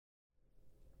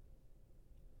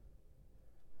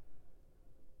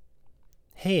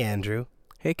Hey, Andrew.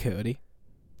 Hey, Cody.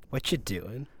 What you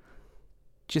doing?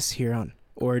 Just here on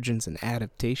Origins and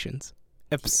Adaptations,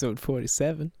 episode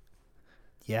 47.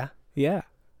 Yeah? Yeah.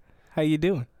 How you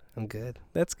doing? I'm good.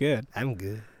 That's good. I'm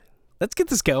good. Let's get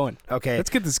this going. Okay. Let's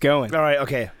get this going. All right,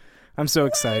 okay. I'm so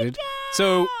excited.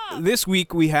 So this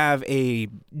week we have a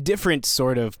different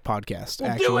sort of podcast,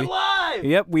 actually. Do it live!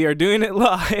 Yep, we are doing it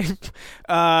live.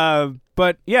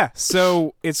 But yeah,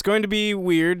 so it's going to be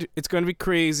weird. It's going to be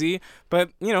crazy. But,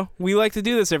 you know, we like to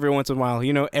do this every once in a while.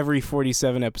 You know, every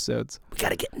 47 episodes. We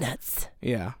gotta get nuts.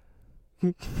 Yeah.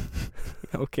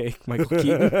 Okay, Michael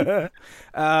Keaton.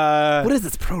 What is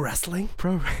this, pro wrestling?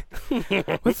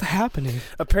 What's happening?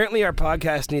 Apparently our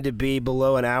podcasts need to be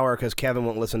below an hour because Kevin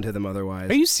won't listen to them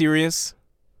otherwise. Are you serious?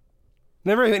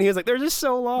 Remember when he was like, they're just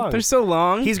so long. They're so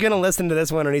long. He's going to listen to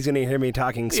this one and he's going to hear me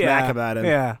talking smack about him.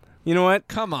 Yeah. You know what?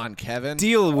 Come on, Kevin.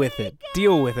 Deal with it.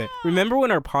 Deal with it. Remember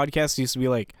when our podcast used to be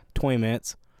like 20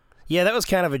 minutes? Yeah, that was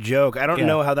kind of a joke. I don't Yeah.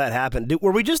 know how that happened.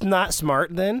 Were we just not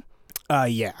smart then?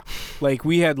 Yeah. Like,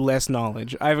 we had less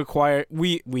knowledge.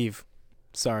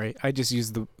 Sorry, I just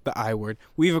used the I word.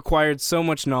 We've acquired so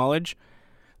much knowledge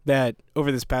that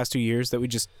over this past 2 years that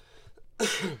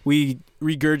we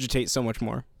regurgitate so much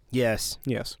more. Yes.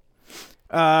 Yes.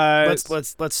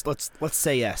 Let's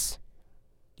say yes.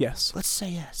 Yes. Let's say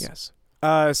yes.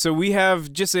 Yes. So we have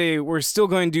we're still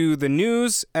going to do the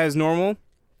news as normal.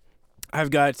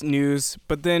 I've got news,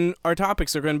 but then our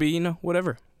topics are going to be,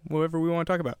 whatever we want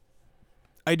to talk about.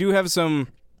 I do have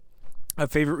a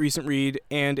favorite recent read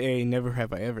and a never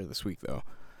have I ever this week, though.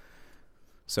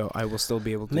 So I will still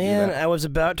be able to do that. I was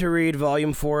about to read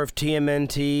Volume 4 of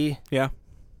TMNT. Yeah.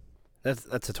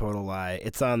 That's a total lie.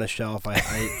 It's on the shelf.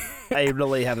 I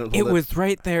really haven't pulled It was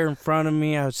right there in front of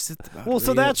me. I was just about Well, to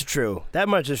so read that's true. That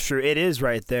much is true. It is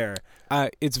right there.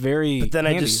 it's very But then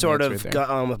I handy just sort that of it's right got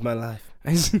on with my life.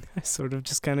 there. I sort of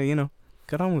just kind of,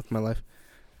 got on with my life.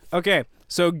 Okay,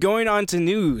 so going on to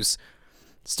news.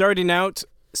 Starting out,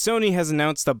 Sony has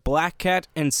announced the Black Cat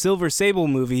and Silver Sable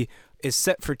movie is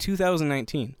set for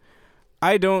 2019.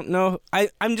 I don't know.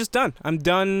 I'm just done. I'm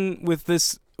done with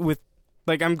this.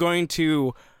 I'm going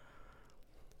to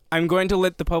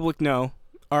let the public know,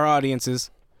 our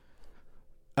audiences,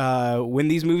 when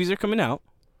these movies are coming out.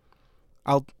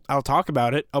 I'll talk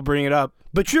about it. I'll bring it up.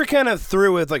 But you're kind of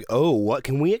through with like, oh, what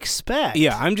can we expect?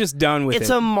 Yeah, I'm just done with it.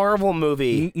 It's a Marvel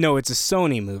movie. No, it's a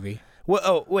Sony movie. Well,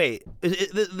 oh, wait.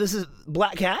 This is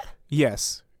Black Cat?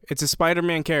 Yes. It's a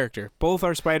Spider-Man character. Both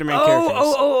are Spider-Man characters.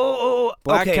 Oh.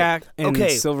 Black Okay. Cat and Okay.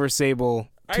 Silver Sable,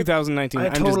 2019. I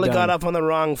I'm totally just done. got up on the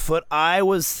wrong foot. I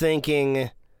was thinking...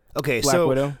 Okay, Black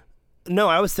Widow? No,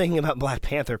 I was thinking about Black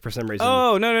Panther for some reason.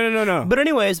 Oh, no. But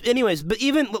anyways, but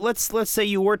even let's say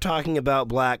you were talking about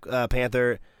Black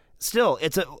Panther. Still,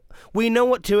 we know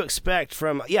what to expect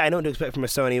from. Yeah, I know what to expect from a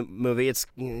Sony movie. It's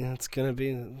gonna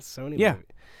be a Sony movie.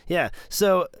 Yeah.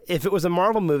 So if it was a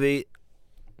Marvel movie,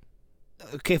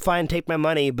 okay, fine, take my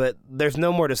money. But there's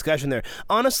no more discussion there.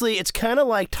 Honestly, it's kind of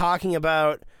like talking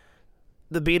about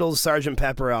the Beatles' Sgt.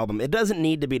 Pepper album. It doesn't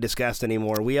need to be discussed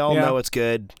anymore. We all know it's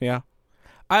good. Yeah.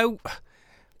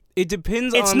 It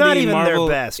depends It's on not the even Marvel,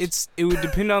 their best. It would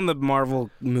depend on the Marvel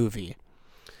movie.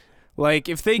 Like,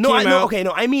 if they No, came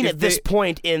out... I mean if at this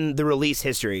point in the release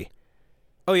history.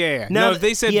 Oh, yeah. Now No, if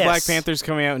they said yes. Black Panther's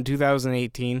coming out in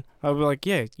 2018, I'd be like,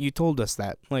 yeah, you told us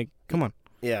that. Like, come on.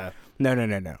 Yeah. No.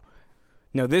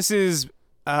 No, this is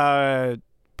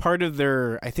part of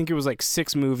their, I think it was like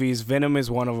 6 movies. Venom is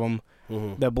one of them.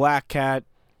 Mm-hmm. The Black Cat,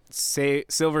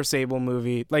 Silver Sable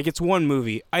movie. Like, it's one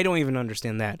movie. I don't even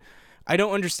understand that. I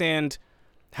don't understand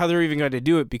how they're even going to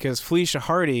do it because Felicia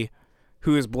Hardy,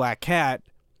 who is Black Cat,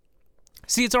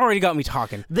 see, it's already got me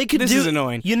talking. This is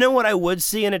annoying. You know what I would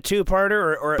see in a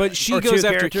two-parter or But she or goes two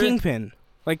after characters? Kingpin.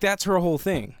 Like, that's her whole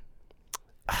thing.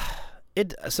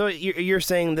 So you're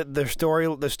saying that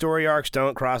the story arcs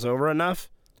don't cross over enough?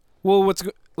 Well,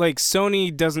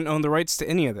 Sony doesn't own the rights to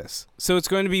any of this. So it's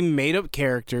going to be made-up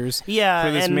characters. Yeah,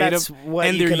 for this and that's what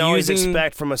and you they're can always using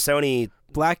expect from a Sony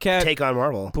Black Cat. take on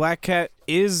Marvel. Black Cat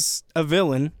is a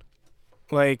villain.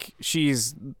 Like,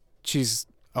 she's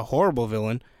a horrible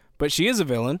villain, but she is a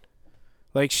villain.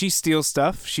 Like, she steals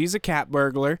stuff. She's a cat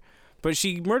burglar, but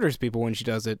she murders people when she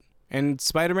does it. And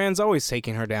Spider-Man's always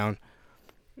taking her down,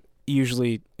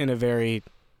 usually in a very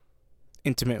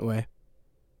intimate way.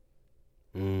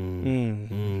 Yeah,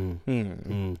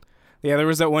 there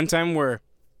was that one time where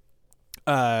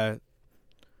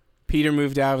Peter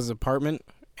moved out of his apartment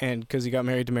and because he got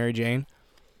married to Mary Jane,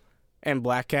 and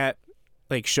Black Cat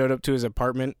showed up to his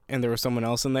apartment and there was someone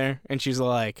else in there, and she's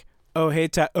like, "Oh, hey,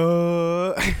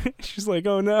 she's like,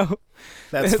 "Oh no,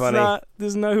 That's funny. This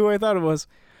is not who I thought it was."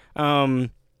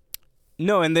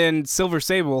 No, and then Silver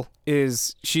Sable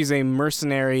she's a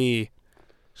mercenary.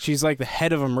 She's like the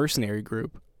head of a mercenary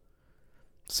group.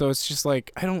 So it's just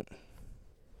like,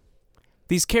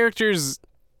 these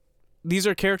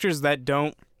are characters that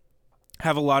don't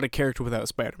have a lot of character without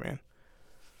Spider-Man.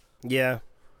 Yeah.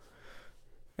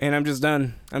 And I'm just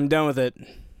done. I'm done with it.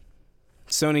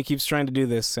 Sony keeps trying to do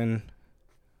this, and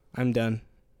I'm done.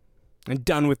 I'm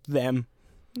done with them.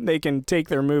 They can take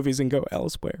their movies and go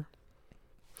elsewhere.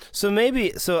 So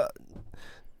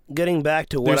getting back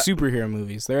to They're what superhero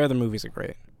movies. Their other movies are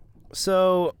great.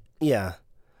 So, yeah.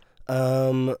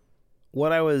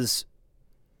 What I was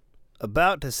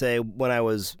about to say when I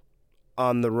was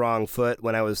on the wrong foot,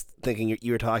 when I was thinking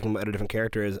you were talking about a different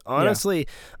character, is honestly,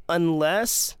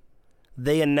 unless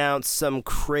they announce some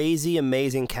crazy,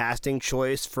 amazing casting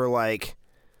choice for, like,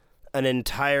 an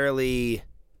entirely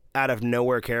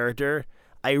out-of-nowhere character,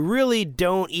 I really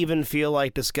don't even feel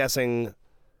like discussing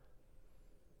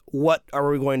what are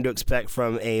we going to expect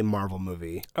from a Marvel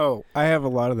movie. Oh, I have a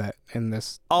lot of that in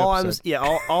this episode.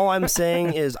 All I'm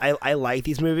saying is I like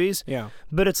these movies. Yeah.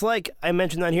 But it's like I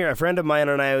mentioned on here, a friend of mine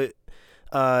and I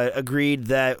agreed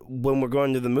that when we're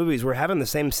going to the movies, we're having the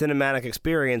same cinematic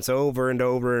experience over and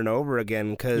over and over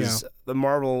again because the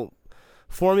Marvel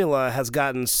formula has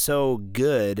gotten so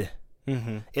good.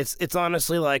 Mm-hmm. It's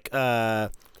honestly like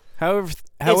However,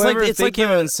 if they came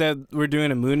out and said we're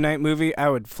doing a Moon Knight movie, I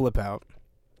would flip out.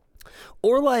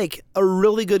 Or like a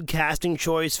really good casting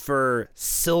choice for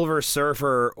Silver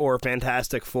Surfer or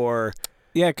Fantastic Four.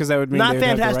 Yeah, because that would mean not they would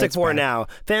have the Fantastic rights Four back. now.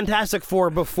 Fantastic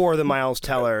Four before the Miles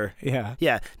Teller. Yeah.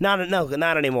 Yeah. Not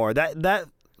anymore. That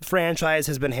franchise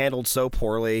has been handled so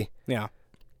poorly. Yeah.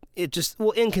 It just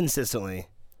inconsistently.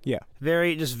 Yeah.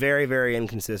 Very very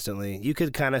inconsistently. You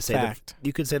could kind of say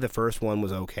you could say the first one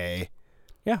was okay.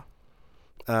 Yeah.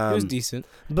 It was decent.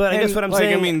 But I guess what I'm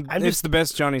saying, it's the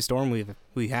best Johnny Storm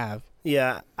we have.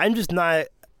 Yeah, I'm just not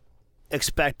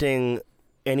expecting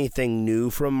anything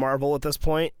new from Marvel at this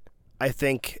point. I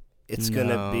think it's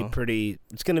gonna be pretty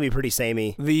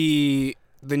samey. The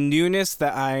newness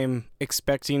that I'm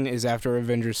expecting is after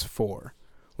Avengers 4,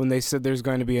 when they said there's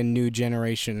going to be a new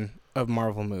generation of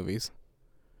Marvel movies.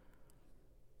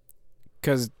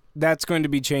 Because that's going to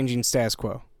be changing status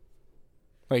quo.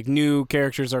 Like, new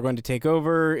characters are going to take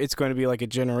over. It's going to be like a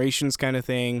Generations kind of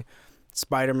thing.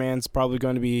 Spider-Man's probably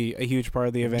going to be a huge part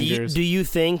of the Avengers. Do you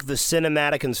think the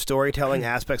cinematic and storytelling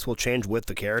aspects will change with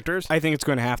the characters? I think it's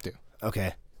going to have to.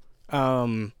 Okay.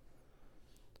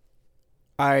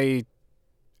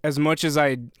 As much as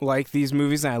I like these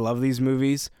movies and I love these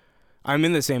movies, I'm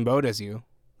in the same boat as you.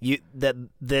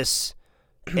 This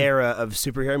era of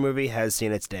superhero movie has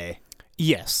seen its day.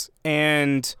 Yes,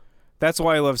 and that's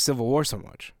why I love Civil War so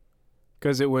much,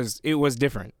 because it was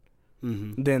different.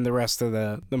 Mm-hmm. Than the rest of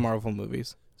the Marvel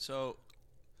movies. So,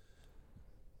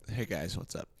 hey guys,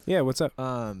 what's up? Yeah, what's up?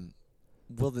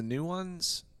 Will the new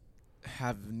ones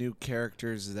have new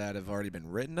characters that have already been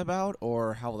written about,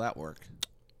 or how will that work?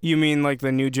 You mean like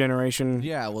the new generation?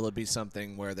 Yeah, will it be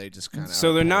something where they just kind of?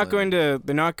 So they're not going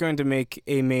to make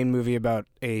a main movie about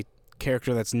a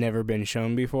character that's never been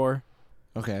shown before.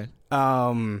 Okay.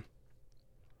 Marvel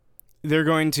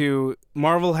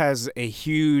has a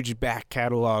huge back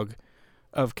catalog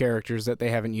of characters that they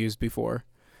haven't used before.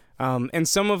 And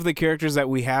some of the characters that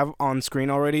we have on screen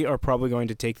already are probably going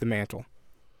to take the mantle.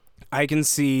 I can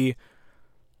see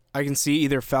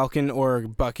either Falcon or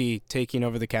Bucky taking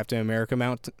over the Captain America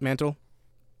mantle.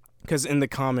 Because in the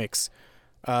comics,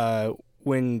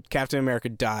 when Captain America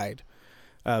died,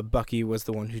 Bucky was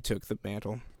the one who took the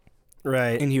mantle.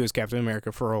 Right. And he was Captain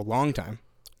America for a long time.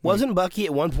 Wasn't Bucky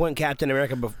at one point Captain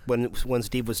America when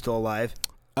Steve was still alive?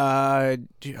 I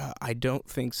don't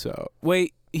think so.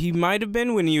 Wait, he might have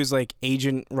been when he was like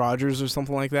Agent Rogers or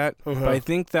something like that. Uh-huh. But I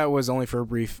think that was only for a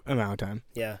brief amount of time.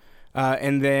 Yeah.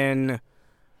 And then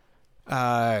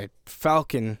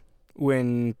Falcon,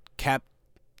 when Cap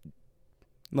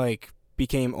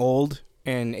became old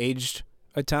and aged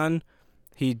a ton,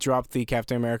 he dropped the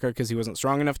Captain America because he wasn't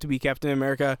strong enough to be Captain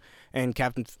America, and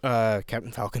Captain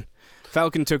Falcon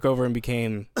took over and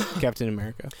became Captain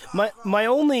America. My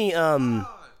only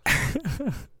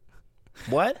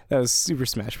what? That was Super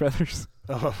Smash Brothers.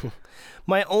 Oh.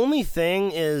 My only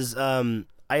thing is I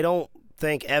don't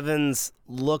think Evans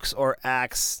looks or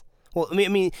acts. Well, I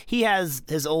mean, he has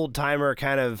his old timer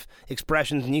kind of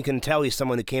expressions, and you can tell he's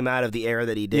someone who came out of the era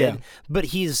that he did. Yeah. But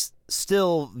he's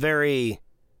still very,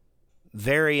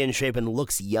 very in shape and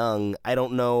looks young. I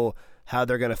don't know how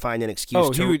they're going to find an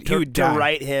excuse he would to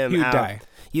write him he would out. Die.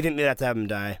 You think they'd have to have him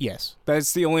die? Yes.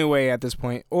 That's the only way at this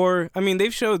point. Or, I mean,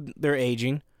 they've showed they're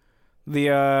aging. The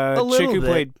chick who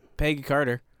played Peggy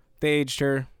Carter. They aged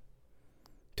her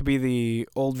to be the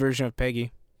old version of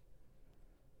Peggy.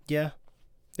 Yeah.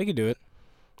 They could do it.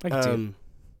 I could see it.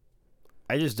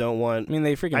 I just don't want. I mean,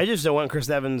 they freaking. I just don't want Chris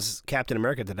Evans Captain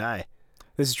America to die.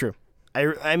 This is true.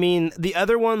 I mean, the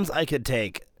other ones I could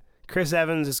take. Chris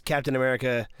Evans is Captain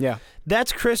America. Yeah.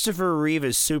 That's Christopher Reeve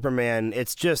as Superman.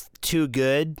 It's just too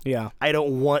good. Yeah. I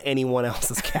don't want anyone else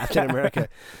as Captain America.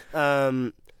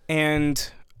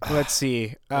 And let's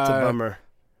see. That's a bummer.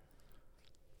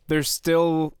 There's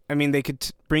still. I mean, they could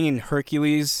bring in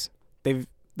Hercules. They've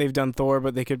done Thor,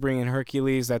 but they could bring in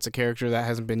Hercules. That's a character that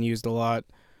hasn't been used a lot.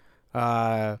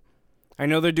 I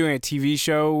know they're doing a TV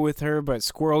show with her, but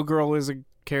Squirrel Girl is a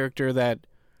character that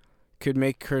could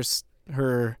make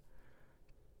her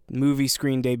movie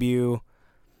screen debut.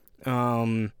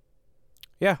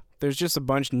 Yeah, there's just a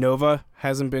bunch. Nova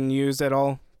hasn't been used at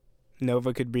all.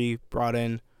 Nova could be brought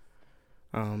in.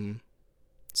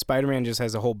 Spider-Man just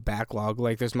has a whole backlog.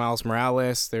 Like, there's Miles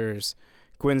Morales, there's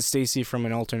Gwen Stacy from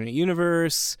an alternate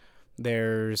universe,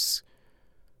 there's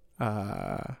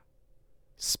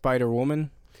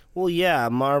Spider-Woman. Well, yeah,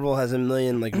 Marvel has a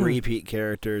million repeat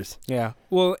characters. Yeah.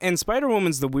 Well, and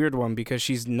Spider-Woman's the weird one because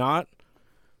she's not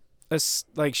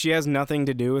she has nothing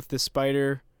to do with the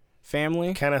Spider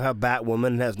family. Kind of how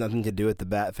Batwoman has nothing to do with the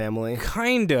Bat family.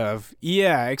 Kind of.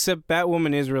 Yeah, except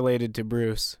Batwoman is related to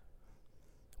Bruce.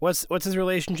 What's his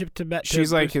relationship to Bat?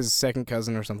 She's like his second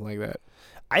cousin or something like that.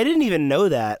 I didn't even know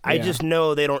that. Yeah. I just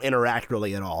know they don't interact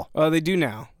really at all. Oh, they do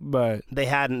now, but They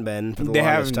hadn't been for the they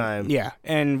longest haven't. time. Yeah,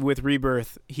 and with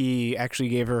Rebirth, he actually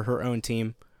gave her own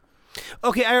team.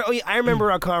 Okay, I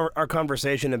remember our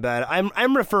conversation about it.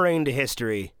 I'm referring to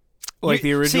history. Like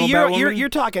the original See, Batwoman? you're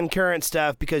talking current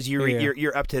stuff because Yeah.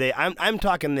 you're up to date. I'm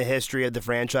talking the history of the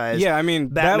franchise. Yeah, I mean,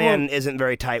 Batman isn't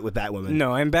very tight with Batwoman.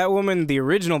 No, and Batwoman, the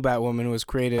original Batwoman, was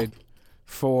created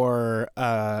for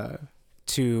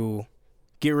to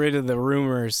get rid of the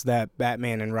rumors that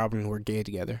Batman and Robin were gay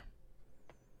together.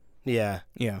 Yeah,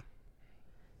 Yeah.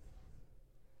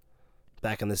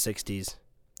 back in the 60s.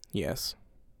 Yes.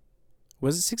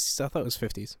 Was it 60s? I thought it was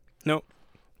 50s. No.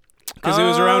 Because it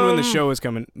was around when the show was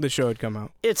coming. The show had come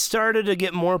out. It started to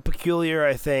get more peculiar,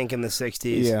 I think, in the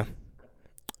 60s. Yeah.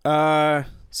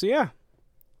 So yeah,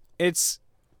 it's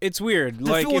weird.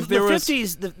 If there was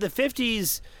 50s, the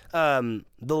 50s,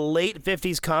 the late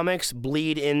 50s comics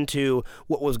bleed into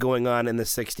what was going on in the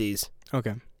 60s.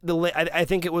 okay. I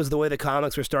think it was the way the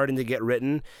comics were starting to get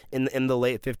written in the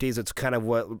late 50s. It's kind of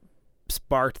what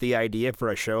sparked the idea for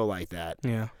a show like that.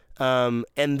 Yeah.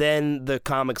 And then the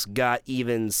comics got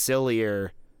even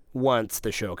sillier once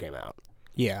the show came out.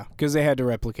 Yeah, because they had to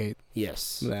replicate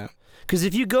Yes. that. Because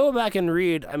if you go back and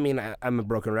read, I mean, I'm a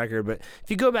broken record, but if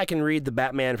you go back and read the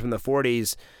Batman from the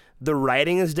 40s, the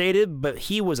writing is dated, but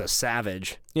he was a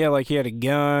savage. Yeah, like he had a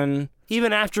gun.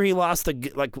 Even after he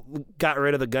got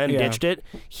rid of the gun, Yeah. ditched it,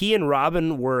 he and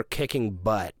Robin were kicking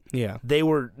butt. Yeah. They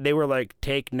were like,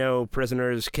 take no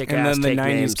prisoners, kick And ass, then the take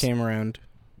 90s names. came around.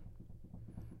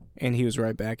 And he was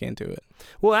right back into it.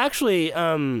 Well, actually,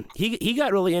 he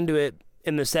got really into it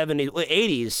in the 70s,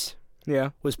 80s Yeah.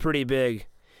 was pretty big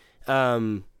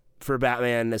for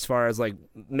Batman as far as like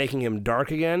making him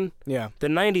dark again. Yeah. The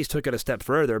 90s took it a step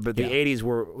further, but the Yeah. 80s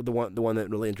were the one that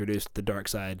really introduced the dark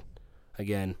side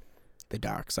again. The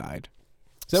dark side.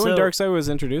 Is that when So- Darkseid was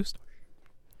introduced?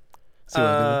 See what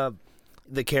I did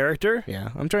The character? there? Yeah.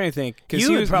 I'm trying to think. 'Cause You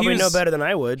he would was, probably he know was, better than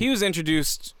I would. He was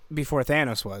introduced before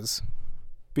Thanos was.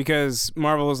 Because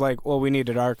Marvel was like, well, we need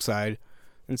a Darkseid.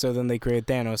 And so then they created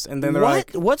Thanos. And then they're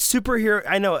like, What superhero?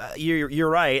 I know you're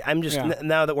right. I'm just Yeah.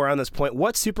 now that we're on this point.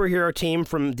 What superhero team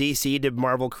from DC did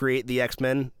Marvel create the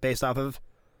X-Men based off of?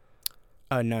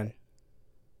 none.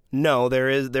 No, there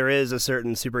is a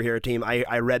certain superhero team.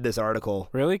 I read this article.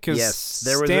 Really? Because Yes,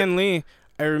 there was Stan Lee,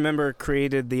 I remember,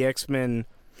 created the X-Men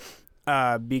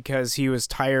because he was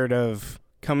tired of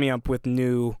coming up with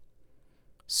new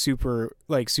super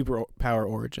power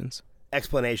origins.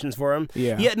 Explanations for him.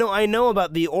 Yeah. Yeah, no, I know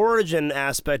about the origin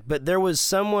aspect, but there was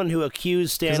someone who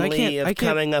accused 'Cause Stan I Lee can't- of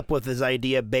coming up with his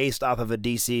idea based off of a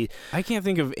DC I can't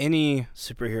think of any.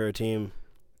 superhero team.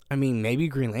 I mean, maybe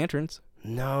Green Lanterns.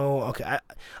 No, okay.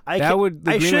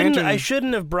 The Green Lantern. I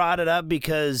shouldn't have brought it up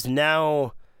because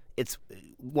now it's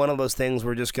one of those things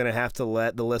we're just gonna have to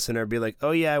let the listener be like,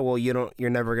 oh yeah, well you're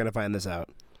never gonna find this out.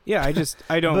 Yeah,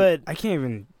 I don't. But- I can't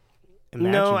even.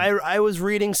 imagine. No, I was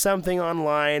reading something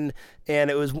online,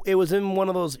 and it was in one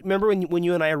of those. Remember when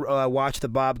you and I watched the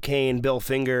Bob Kane, Bill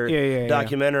Finger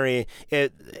documentary?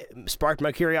 It sparked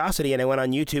my curiosity, and I went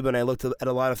on YouTube and I looked at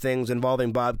a lot of things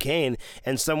involving Bob Kane,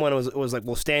 and someone was like,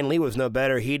 "Well, Stan Lee was no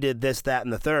better. He did this, that,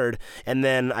 and the third." And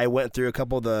then I went through a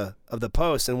couple of the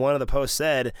posts, and one of the posts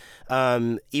said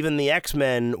even the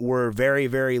X-Men were very,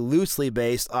 very loosely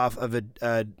based off of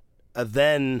a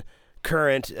then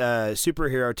current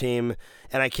superhero team,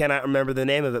 and I cannot remember the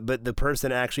name of it, but the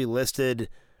person actually listed,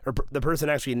 or the person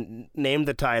actually named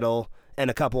the title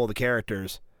and a couple of the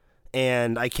characters,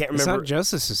 and I can't remember. It's not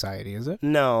Justice Society, is it?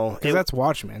 No, because that's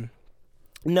Watchmen.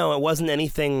 No, it wasn't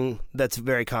anything that's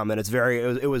very common.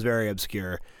 It was very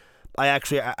obscure. I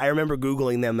remember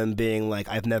Googling them and being like,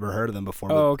 I've never heard of them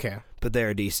before. Oh, okay. But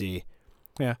they're DC.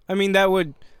 Yeah, I mean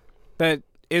that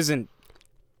isn't.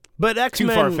 But X-Men,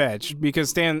 too far-fetched,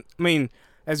 because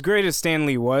as great as Stan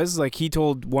Lee was, like, he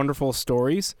told wonderful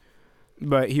stories,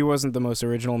 but he wasn't the most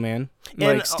original man.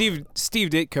 Like, Steve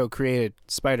Ditko created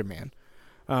Spider-Man,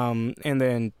 and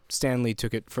then Stan Lee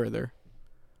took it further.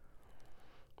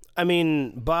 I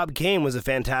mean, Bob Kane was a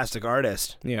fantastic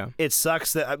artist. Yeah. It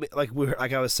sucks that,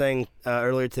 like I was saying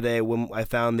earlier today when I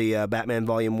found the Batman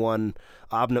Volume 1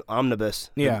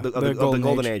 omnibus of the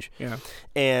Golden Age. Yeah.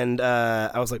 And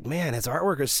I was like, man, his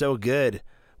artwork is so good.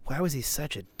 Why was he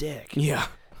such a dick? Yeah.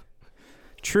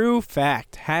 True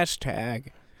fact.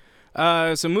 Hashtag.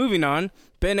 So moving on,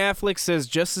 Ben Affleck says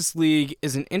Justice League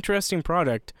is an interesting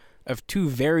product of two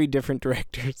very different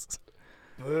directors.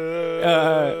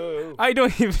 I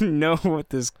don't even know what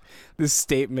this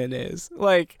statement is.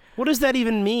 Like, what does that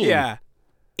even mean? Yeah,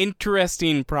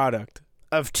 interesting product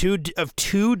of two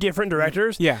different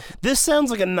directors. Yeah, this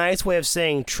sounds like a nice way of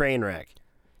saying train wreck.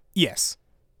 Yes,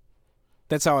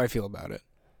 that's how I feel about it.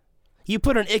 You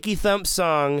put an Icky Thump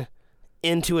song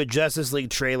into a Justice League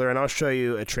trailer, and I'll show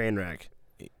you a train wreck.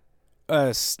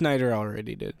 Snyder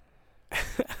already did.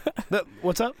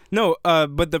 What's up? No,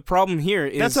 but the problem here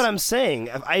is that's what I'm saying.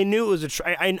 I knew it was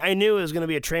I knew it was going to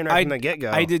be a train wreck from the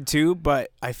get-go. I did too, but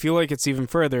I feel like it's even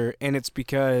further, and it's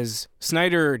because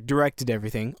Snyder directed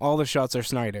everything. All the shots are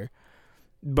Snyder,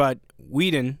 but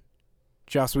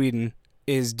Joss Whedon,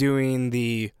 is doing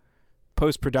the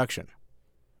post-production.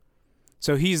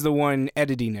 So he's the one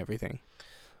editing everything.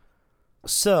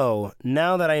 So,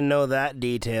 now that I know that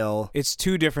detail... It's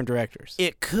two different directors.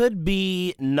 It could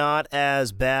be not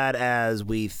as bad as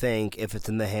we think if it's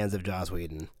in the hands of Joss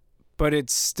Whedon. But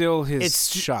it's still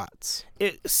his shots.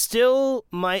 It still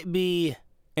might be...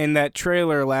 And that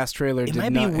last trailer did not...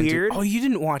 It might be weird. Oh, you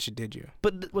didn't watch it, did you?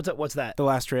 But what's that? The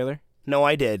last trailer? No,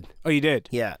 I did. Oh, you did?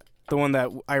 Yeah. The one that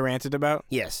I ranted about?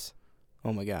 Yes.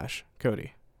 Oh my gosh.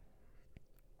 Cody.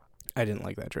 I didn't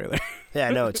like that trailer. Yeah,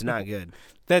 no, it's not good.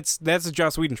 That's a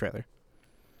Joss Whedon trailer.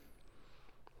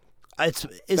 Is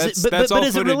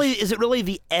it really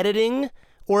the editing,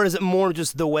 or is it more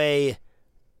just the way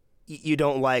you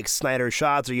don't like Snyder's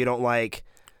shots, or you don't like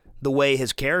the way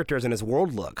his characters and his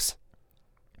world looks?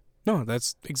 No,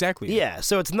 that's exactly it. Yeah,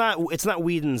 so it's not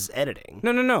Whedon's editing.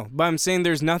 No. But I'm saying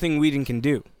there's nothing Whedon can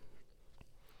do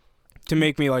to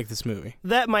make me like this movie.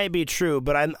 That might be true,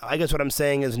 but I guess what I'm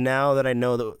saying is now that I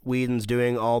know that Whedon's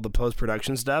doing all the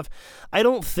post-production stuff, I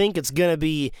don't think it's going to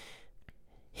be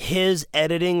his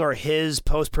editing or his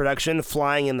post-production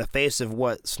flying in the face of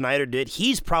what Snyder did.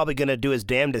 He's probably going to do his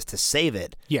damnedest to save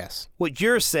it. Yes. What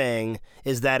you're saying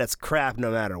is that it's crap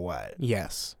no matter what.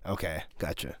 Yes. Okay,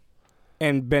 gotcha.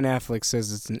 And Ben Affleck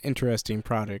says it's an interesting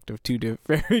product of two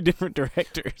very different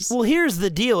directors. Well, here's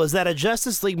the deal, is that a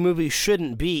Justice League movie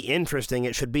shouldn't be interesting.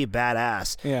 It should be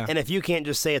badass. Yeah. And if you can't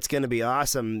just say it's going to be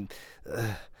awesome,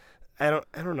 I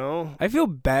don't know. I feel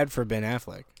bad for Ben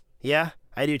Affleck. Yeah,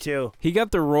 I do too. He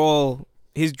got the role,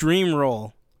 his dream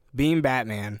role, being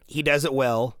Batman. He does it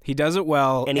well.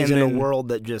 And he's in a world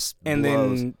that just and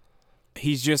blows. Then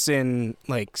he's just in,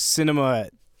 like, cinema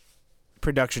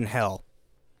production hell.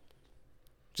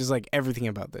 Just like everything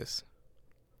about this.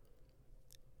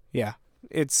 Yeah,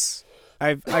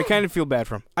 I kind of feel bad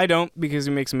for him. I don't, because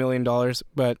he makes $1 million,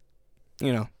 but,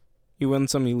 you win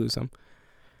some, you lose some.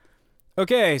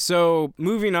 Okay, so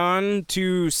moving on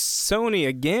to Sony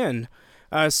again.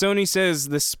 Sony says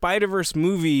the Spider-Verse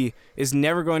movie is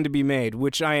never going to be made,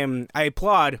 which I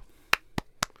applaud.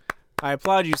 I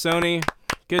applaud you, Sony.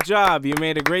 Good job. You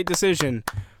made a great decision.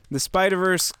 The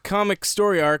Spider-Verse comic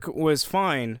story arc was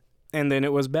fine, and then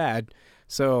it was bad.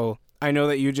 So I know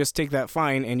that you just take that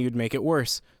fine and you'd make it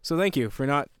worse. So thank you for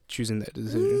not choosing that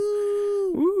decision.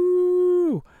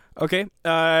 Woo! Okay.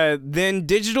 Then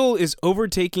digital is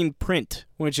overtaking print,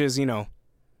 which is,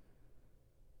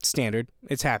 standard.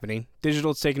 It's happening.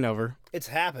 Digital's taken over. It's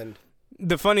happened.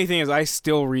 The funny thing is, I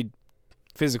still read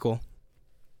physical.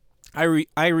 I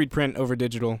read print over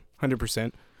digital,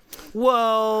 100%.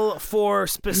 Well, for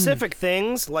specific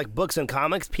things like books and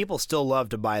comics, people still love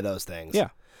to buy those things. Yeah.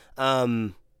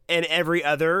 And every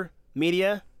other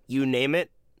media, you name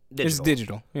it, digital. It's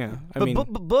digital. Yeah. But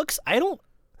books,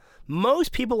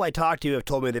 most people I talk to have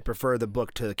told me they prefer the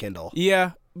book to the Kindle.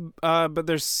 Yeah. But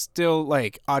there's still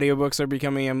like audiobooks are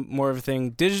becoming more of a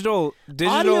thing. Digital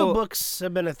audiobooks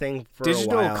have been a thing for a while.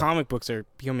 Digital comic books are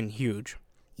becoming huge.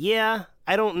 Yeah,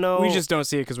 I don't know. We just don't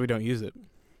see it because we don't use it.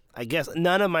 I guess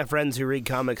none of my friends who read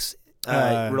comics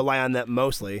rely on that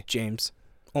mostly. James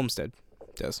Olmstead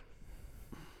does.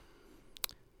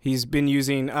 He's been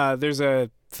using. There's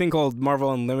a thing called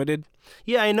Marvel Unlimited.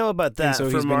 Yeah, I know about that.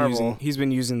 And so for Marvel. He's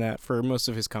been using that for most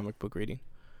of his comic book reading.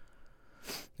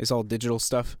 It's all digital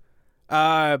stuff.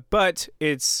 But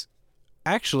it's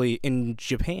actually in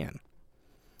Japan.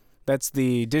 That's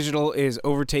the digital is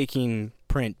overtaking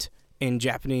print in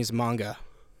Japanese manga.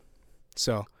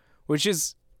 So, which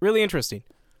is really interesting.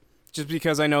 Just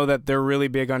because I know that they're really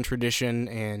big on tradition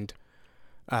and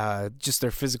just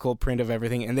their physical print of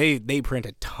everything. And they print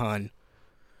a ton.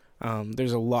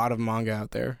 There's a lot of manga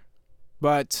out there.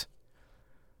 But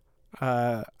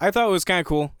I thought it was kind of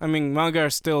cool. I mean, manga are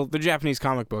still the Japanese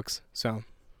comic books, so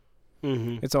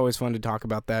it's always fun to talk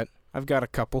about that. I've got a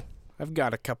couple. But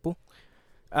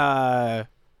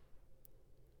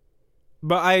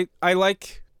I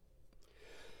like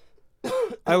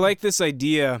this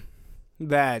idea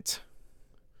that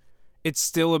it's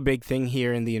still a big thing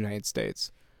here in the United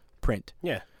States. Print.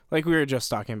 Yeah. Like we were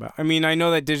just talking about. I mean, I know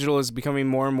that digital is becoming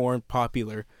more and more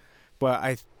popular,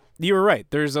 but you were right.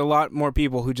 There's a lot more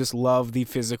people who just love the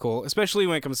physical, especially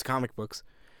when it comes to comic books.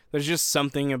 There's just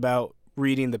something about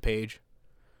reading the page.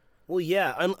 Well,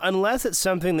 yeah, unless it's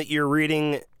something that you're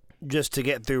reading just to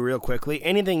get through real quickly,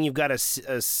 anything you've got a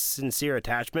sincere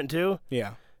attachment to,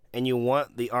 yeah, and you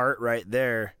want the art right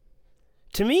there.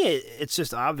 To me, it's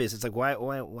just obvious. It's like why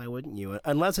wouldn't you?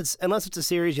 Unless it's a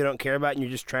series you don't care about and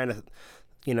you're just trying to,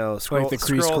 scroll. Like the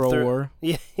Kree Scroll War.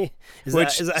 Yeah, is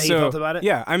that how you felt about it?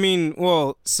 Yeah, I mean,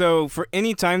 well, so for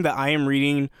any time that I am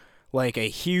reading like a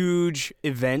huge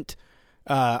event,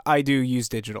 I do use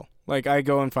digital. Like I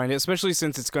go and find it, especially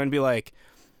since it's going to be like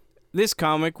this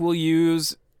comic will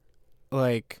use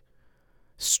like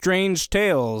Strange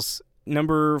Tales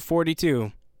number 42,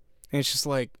 and it's just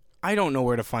like I don't know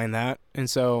where to find that, and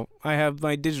so I have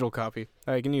my digital copy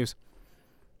that I can use.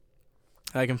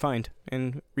 I can find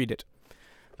and read it.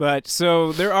 But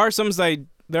so there are some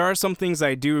things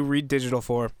I do read digital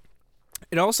for.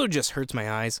 It also just hurts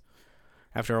my eyes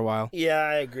after a while. Yeah,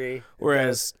 I agree.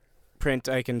 Whereas print,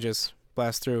 I can just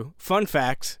blast through. Fun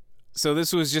fact. So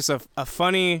this was just a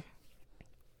funny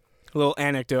little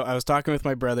anecdote. I was talking with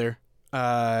my brother,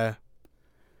 and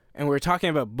we were talking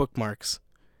about bookmarks.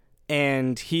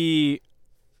 And he's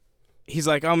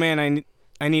like, "Oh man,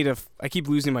 I keep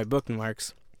losing my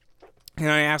bookmarks." And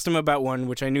I asked him about one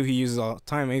which I knew he uses all the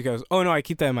time. And he goes, "Oh no, I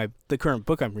keep that in the current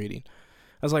book I'm reading."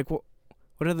 I was like, "Well,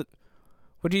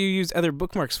 what do you use other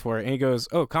bookmarks for?" And he goes,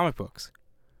 "Oh, comic books."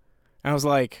 And I was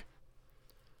like,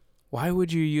 "Why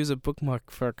would you use a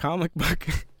bookmark for a comic book?"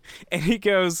 And he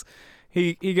goes,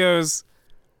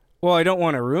 "Well, I don't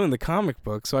want to ruin the comic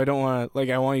book, so I want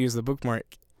to use the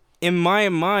bookmark." In my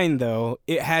mind, though,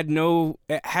 it had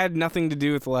nothing to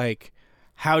do with like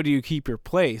how do you keep your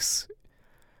place.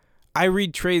 I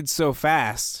read trades so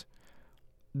fast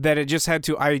that it just had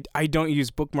to. I don't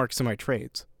use bookmarks in my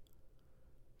trades.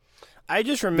 I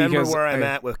just remember where I'm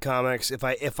at with comics.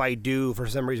 If I do for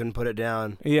some reason put it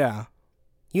down. Yeah.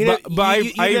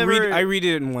 I read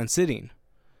it in one sitting.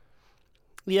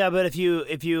 Yeah, but if you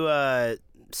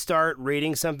start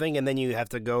reading something and then you have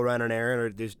to go run an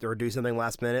errand or do something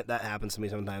last minute, that happens to me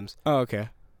sometimes. Oh, okay.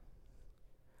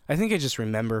 I think I just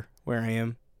remember where I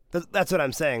am. That's what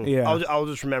I'm saying. Yeah. I'll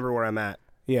just remember where I'm at.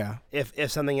 Yeah.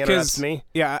 If something interrupts me.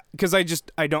 Yeah, because I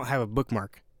don't have a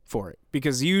bookmark for it.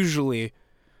 Because usually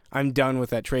I'm done with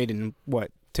that trade in,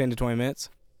 10 to 20 minutes?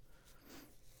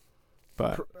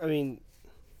 But I mean,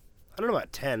 I don't know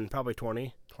about 10, probably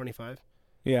 20, 25.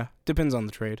 Yeah, depends on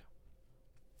the trade.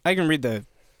 I can read the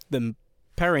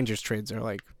Power Rangers trades are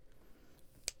like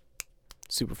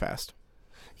super fast.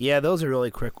 Yeah, those are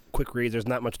really quick reads. There's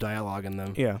not much dialogue in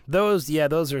them. Yeah. Those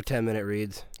are 10-minute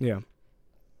reads. Yeah.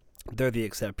 They're the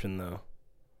exception, though.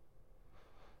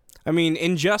 I mean,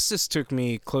 Injustice took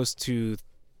me close to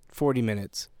 40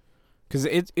 minutes because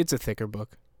it's a thicker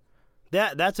book.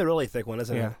 That's a really thick one,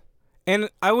 isn't yeah. it? And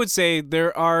I would say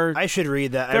there are... I should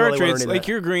read that. There are trades, like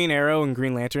your Green Arrow and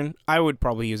Green Lantern. I would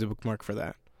probably use a bookmark for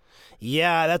that.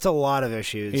 Yeah, that's a lot of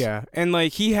issues. Yeah, and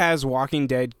like he has Walking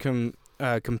Dead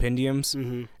compendiums,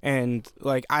 Mm-hmm. and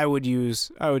like I would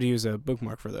use a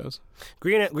bookmark for those.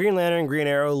 Green Lantern, Green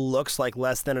Arrow looks like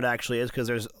less than it actually is because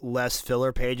there's less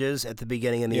filler pages at the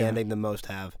beginning and the Yeah. ending than most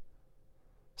have.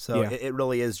 So Yeah. it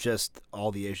really is just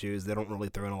all the issues. They don't really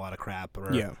throw in a lot of crap.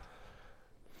 Or, Yeah,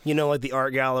 like the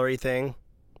art gallery thing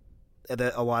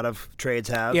that a lot of trades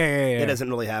have. yeah. It doesn't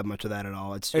really have much of that at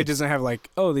all. It doesn't have like,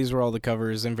 oh, these were all the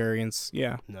covers and variants.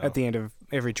 Yeah, No. at the end of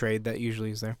every trade that usually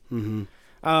is there.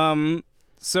 Mm-hmm.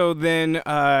 So then,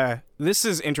 this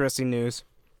is interesting news.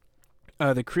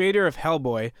 The creator of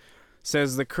Hellboy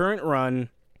says the current run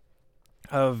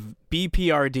of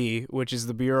BPRD, which is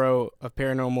the Bureau of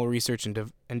Paranormal Research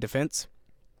and Defense.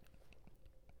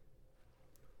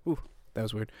 Ooh, that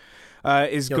was weird.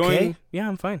 Is You going. okay? Yeah,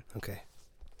 I'm fine. Okay.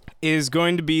 Is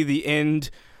going to be the end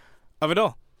of it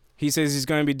all. He says he's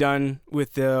going to be done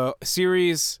with the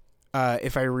series.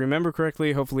 If I remember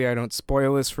correctly, hopefully I don't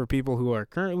spoil this for people who are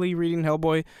currently reading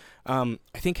Hellboy. I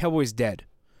think Hellboy's dead.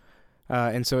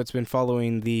 And so it's been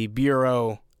following the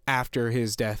Bureau after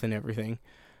his death and everything.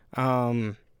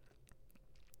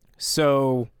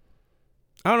 So,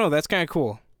 I don't know, that's kind of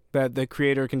cool. That the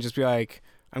creator can just be like,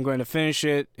 I'm going to finish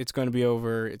it, it's going to be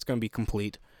over, it's going to be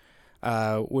complete.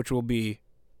 Which will be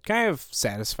kind of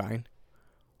satisfying.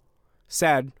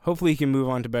 Sad. Hopefully he can move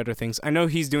on to better things. I know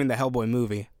he's doing the Hellboy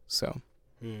movie, so...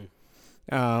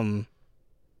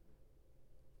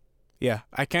 Yeah,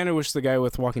 I kind of wish the guy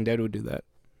with Walking Dead would do that.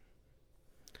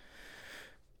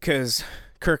 Because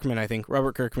Kirkman, I think.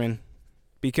 Robert Kirkman.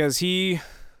 Because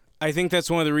I think that's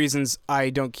one of the reasons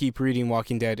I don't keep reading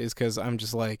Walking Dead is because I'm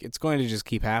just like, it's going to just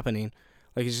keep happening.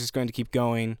 Like, it's just going to keep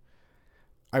going.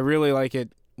 I really like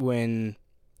it when...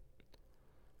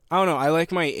 I don't know, I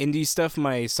like my indie stuff,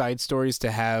 my side stories to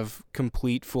have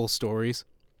complete full stories.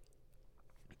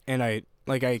 And I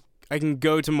can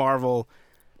go to Marvel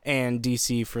and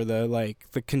DC for the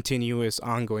continuous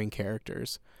ongoing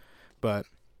characters. But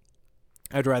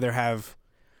I'd rather have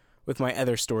with my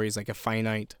other stories like a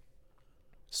finite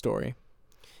story.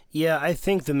 Yeah, I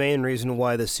think the main reason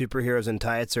why the superheroes in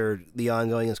tights are the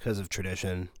ongoing is because of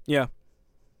tradition. Yeah.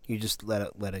 You just let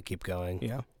it keep going.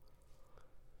 Yeah.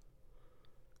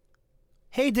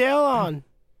 Hey, Dallon,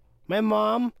 my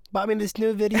mom bought me this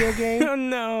new video game. Oh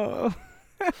no.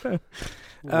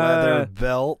 Leather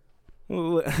belt.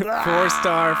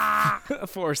 4-star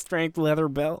 4-strength leather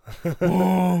belt.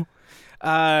 Hey,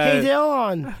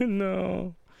 Dallon.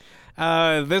 No.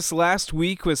 This last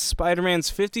week was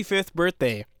Spider-Man's 55th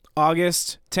birthday.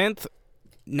 August 10th,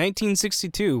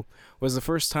 1962 was the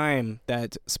first time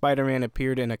that Spider-Man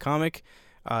appeared in a comic.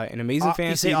 In Amazing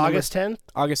Fantasy. You say August 10th?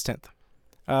 August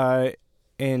 10th.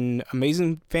 In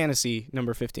Amazing Fantasy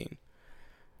number 15.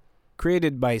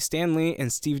 Created by Stan Lee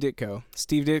and Steve Ditko.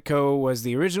 Steve Ditko was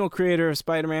the original creator of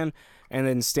Spider-Man, and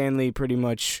then Stan Lee pretty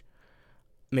much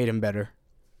made him better.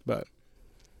 But,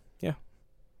 yeah.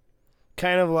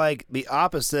 Kind of like the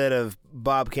opposite of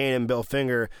Bob Kane and Bill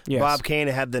Finger. Yes. Bob Kane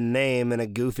had the name and a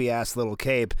goofy-ass little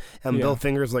cape, and Yeah. Bill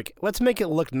Finger's like, let's make it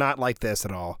look not like this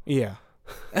at all. Yeah.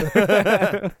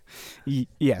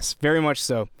 Yes, very much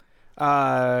so.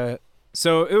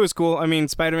 So it was cool. I mean,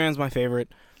 Spider-Man's my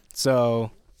favorite,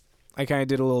 so I kind of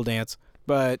did a little dance.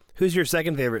 But Who's your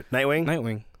second favorite? Nightwing?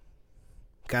 Nightwing.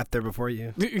 Got there before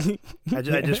you. I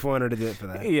just wanted to do it for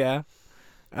that. Yeah.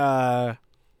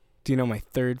 Do you know my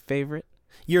third favorite?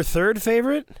 Your third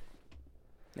favorite?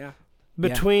 Yeah.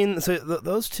 Between so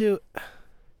those two,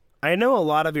 I know a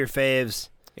lot of your faves.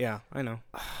 Yeah, I know.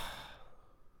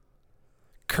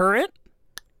 Current?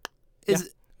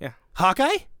 Is Yeah.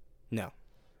 Hawkeye? No.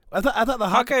 I thought the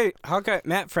Hawkeye,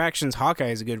 Matt Fraction's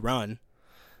Hawkeye is a good run.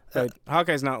 But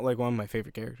Hawkeye's not like one of my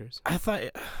favorite characters. I thought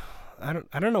I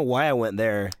don't know why I went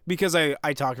there. Because I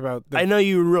talk about I know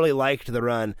you really liked the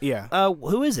run. Yeah.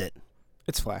 Who is it?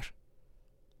 It's Flash.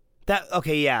 That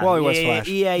okay, yeah. Wally West yeah, Flash.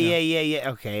 Yeah.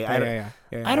 Okay. Yeah.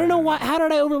 I don't know why. How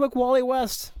did I overlook Wally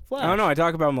West Flash? I don't know. I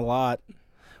talk about him a lot.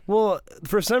 Well,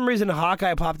 for some reason,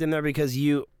 Hawkeye popped in there because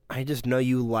I just know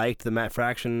you liked the Matt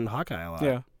Fraction Hawkeye a lot.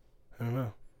 Yeah. I don't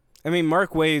know. I mean,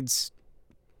 Mark Waid's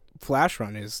Flash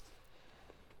run is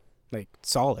like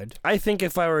solid. I think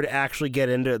if I were to actually get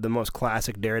into the most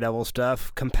classic Daredevil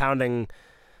stuff, compounding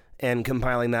and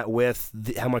compiling that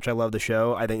with how much I love the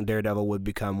show, I think Daredevil would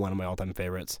become one of my all-time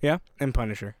favorites. Yeah, and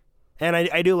Punisher. And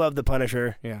I do love the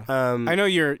Punisher. Yeah. I know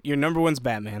your number one's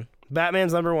Batman.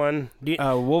 Batman's number one.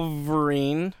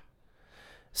 Wolverine.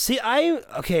 See,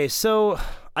 so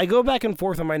I go back and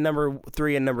forth on my number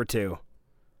 3 and number 2.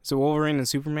 So Wolverine and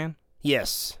Superman?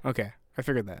 Yes. Okay, I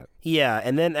figured that. Yeah,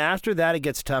 and then after that it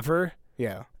gets tougher.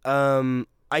 Yeah.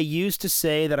 I used to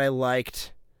say that I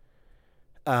liked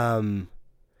Green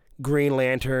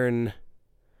Lantern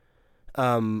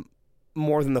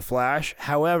more than the Flash.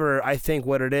 However, I think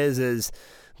what it is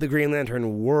the Green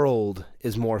Lantern world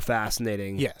is more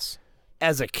fascinating. Yes.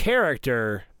 As a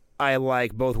character, I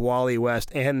like both Wally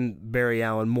West and Barry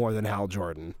Allen more than Hal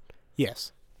Jordan.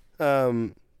 Yes.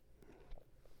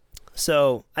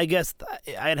 So I guess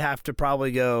I'd have to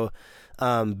probably go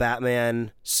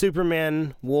Batman,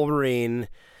 Superman, Wolverine,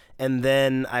 and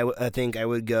then I think I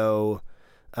would go.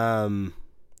 Well,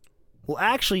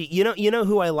 actually, you know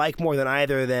who I like more than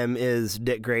either of them is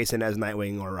Dick Grayson as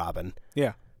Nightwing or Robin.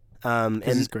 Yeah. And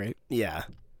This is great. Yeah,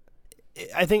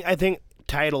 I think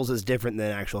titles is different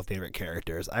than actual favorite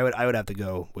characters. I would have to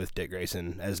go with Dick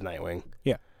Grayson as Nightwing.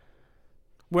 Yeah.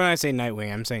 When I say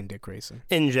Nightwing, I'm saying Dick Grayson.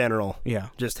 In general, Yeah.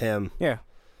 just him. Yeah.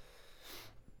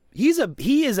 He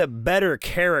is a better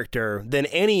character than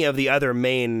any of the other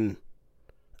main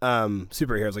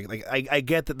superheroes. Like I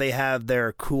get that they have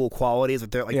their cool qualities,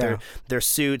 their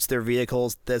suits, their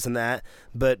vehicles, this and that.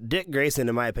 But Dick Grayson,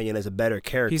 in my opinion, is a better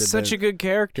character. He's such a good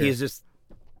character.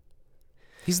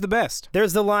 He's the best.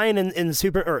 There's the line in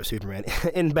Superman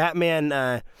in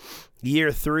Batman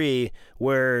Year 3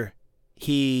 where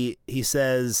he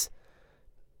says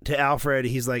to Alfred,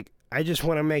 he's like, I just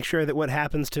want to make sure that what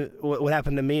happened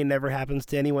to me never happens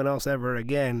to anyone else ever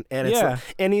again. And it's Yeah.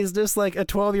 and he's just like a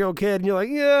 12-year-old kid, and you're like,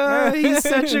 yeah, he's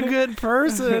such a good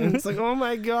person. It's like, oh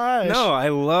my gosh. No, I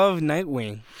love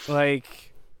Nightwing.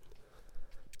 Like,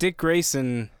 Dick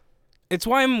Grayson. It's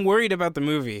why I'm worried about the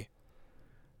movie.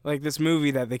 Like, this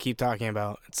movie that they keep talking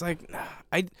about. It's like,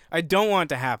 I don't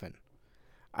want it to happen.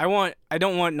 I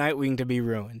don't want Nightwing to be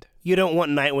ruined. You don't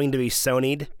want Nightwing to be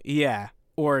Sony'd? Yeah.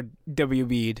 Or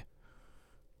WB'd.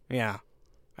 Yeah.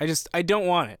 I don't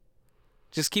want it.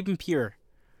 Just keep him pure.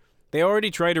 They already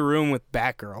tried to ruin with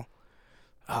Batgirl.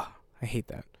 Oh, I hate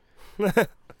that.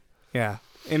 Yeah.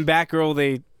 In Batgirl,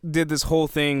 they did this whole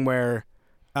thing where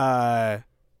the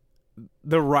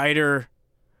writer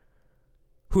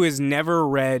who has never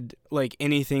read like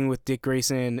anything with Dick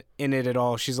Grayson in it at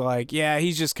all, she's like, yeah,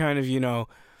 he's just kind of,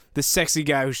 the sexy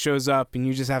guy who shows up and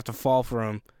you just have to fall for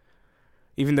him,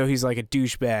 even though he's like a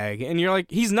douchebag. And you're like,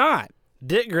 he's not.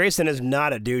 Dick Grayson is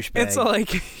not a douchebag. It's like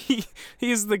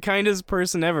he's the kindest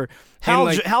person ever.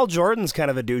 Hal Jordan's kind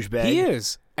of a douchebag. He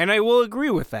is, and I will agree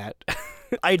with that.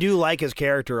 I do like his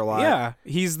character a lot. Yeah,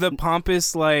 he's the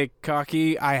pompous, like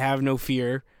cocky. I have no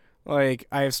fear. Like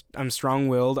I'm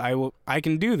strong-willed. I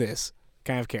can do this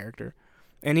kind of character.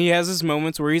 And he has his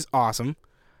moments where he's awesome,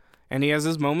 and he has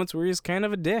his moments where he's kind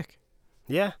of a dick.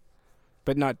 Yeah,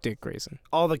 but not Dick Grayson.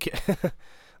 All the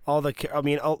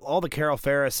Carol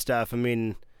Ferris stuff. I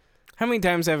mean, how many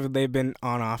times have they been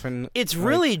on off? And it's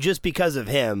really just because of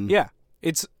him. Yeah,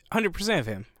 it's 100% of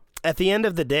him. At the end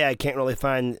of the day, I can't really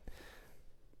find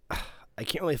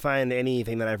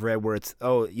anything that I've read where it's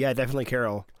definitely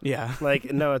Carol. Yeah,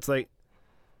 like no, it's like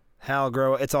Hal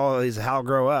grow. It's always Hal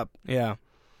grow up. Yeah.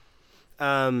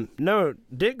 No,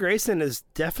 Dick Grayson is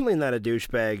definitely not a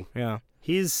douchebag. Yeah.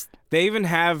 They even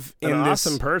have an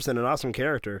awesome person, an awesome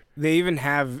character. They even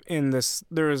have in this,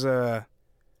 there was a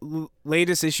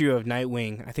latest issue of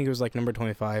Nightwing, I think it was like number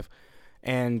 25,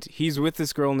 and he's with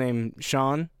this girl named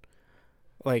Sean,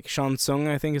 like Sean Sung,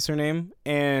 I think is her name,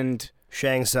 and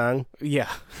Shang Tsung.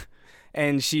 Yeah.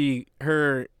 And she's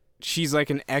like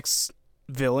an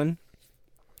ex-villain,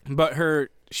 but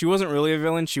she wasn't really a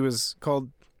villain, she was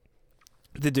called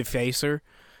the Defacer,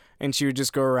 and she would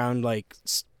just go around like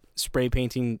spray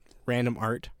painting random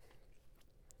art,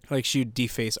 like she'd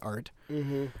deface art.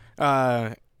 Mm-hmm.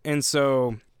 And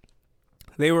so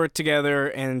they were together,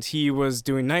 and he was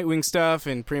doing Nightwing stuff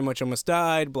and pretty much almost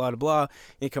died, blah blah blah.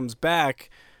 He comes back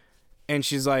and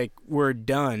she's like, we're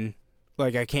done,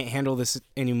 like I can't handle this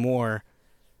anymore.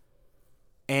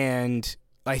 And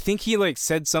I think he like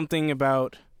said something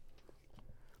about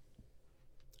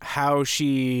how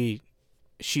she's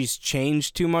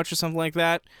changed too much or something like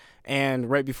that, and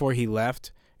right before he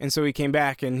left. And so he came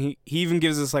back, and he even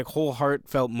gives this like whole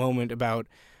heartfelt moment about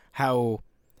how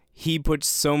he puts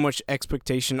so much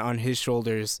expectation on his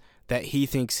shoulders that he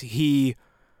thinks he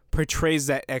portrays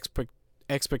that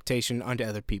expectation onto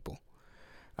other people,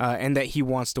 and that he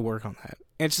wants to work on that.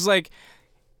 And it's just like,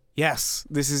 yes,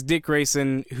 this is Dick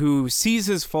Grayson who sees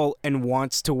his fault and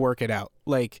wants to work it out.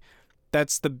 Like,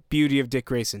 that's the beauty of Dick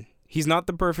Grayson. He's not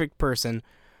the perfect person,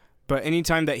 but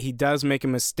anytime that he does make a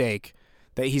mistake,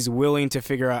 that he's willing to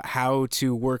figure out how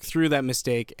to work through that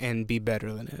mistake and be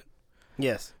better than it.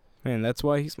 Yes. And that's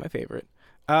why he's my favorite.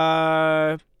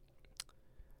 Wonder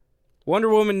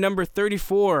Woman number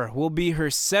 34 will be her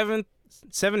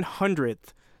 700th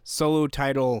solo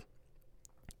title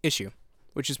issue,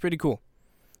 which is pretty cool.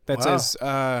 That Wow. says,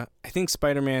 I think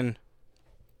Spider-Man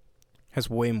has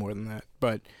way more than that,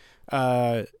 but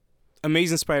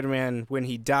Amazing Spider-Man, when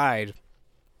he died,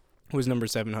 was number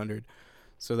 700.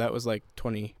 So that was like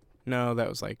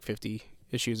 50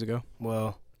 issues ago.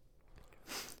 Well,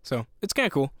 So it's kind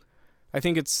of cool. I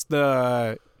think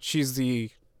she's the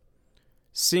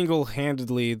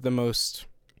single-handedly the most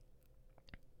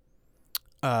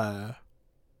the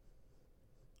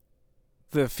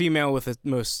female with the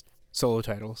most solo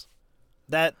titles.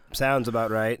 that sounds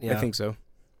about right. Yeah. I think so.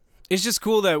 It's just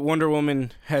cool that Wonder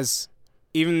Woman has,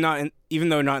 even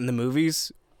though not in the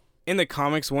movies, in the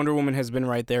comics, Wonder Woman has been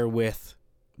right there with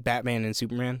Batman and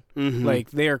Superman. Mhm.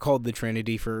 Like, they are called the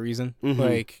Trinity for a reason. Mhm.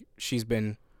 Like, she's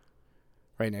been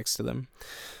right next to them.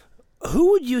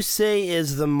 Who would you say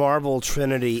is the Marvel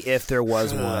Trinity if there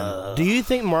was one? Do you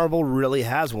think Marvel really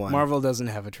has one? Marvel doesn't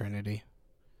have a Trinity.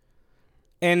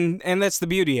 And that's the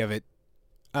beauty of it.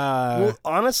 Well,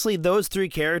 honestly, those three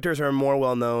characters are more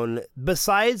well known. I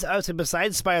would say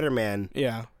besides Spider-Man,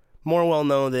 yeah. more well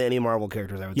known than any Marvel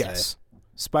characters. I would say. Yes.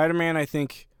 Spider-Man, I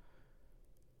think.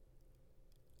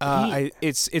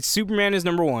 It's Superman is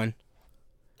number 1.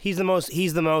 He's the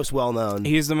most well known.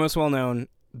 He is the most well known.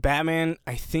 Batman,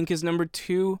 I think, is number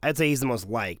 2. I'd say he's the most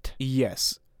liked.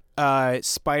 Yes.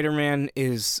 Spider-Man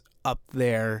is up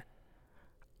there.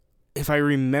 If I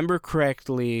remember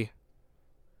correctly,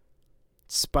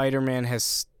 Spider-Man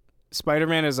as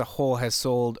a whole has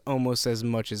sold almost as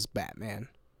much as Batman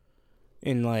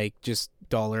in like just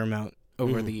dollar amount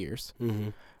over the years. Mm-hmm.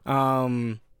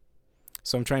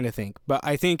 So I'm trying to think, but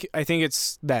I think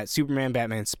it's that Superman,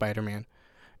 Batman, Spider-Man,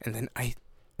 and then I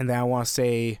want to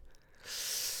say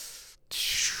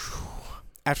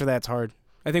after that's hard.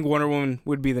 I think Wonder Woman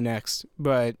would be the next,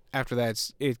 but after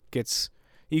that you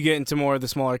get into more of the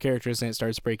smaller characters and it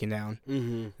starts breaking down,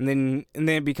 and then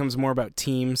it becomes more about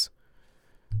teams.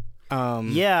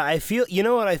 Yeah, I feel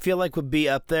like would be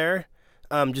up there,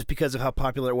 just because of how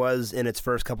popular it was in its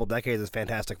first couple decades, is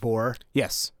Fantastic Four.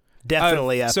 Yes.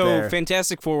 Definitely up there. So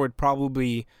Fantastic Four would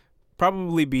probably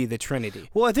be the Trinity.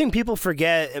 Well, I think people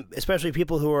forget, especially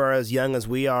people who are as young as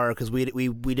we are, because we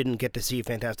didn't get to see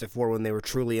Fantastic Four when they were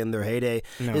truly in their heyday,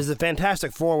 No. is the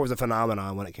Fantastic Four was a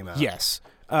phenomenon when it came out. Yes.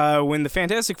 When the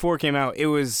Fantastic Four came out, it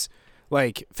was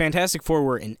like Fantastic Four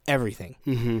were in everything.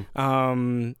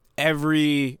 Mm-hmm.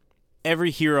 Every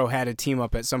hero had a team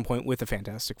up at some point with the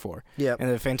Fantastic Four. Yep.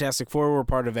 And the Fantastic Four were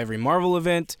part of every Marvel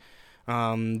event.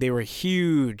 They were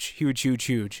huge.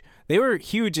 They were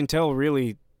huge until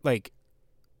really like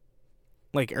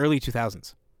early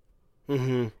 2000s.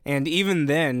 Mm-hmm. And even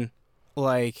then,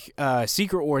 like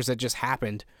Secret Wars that just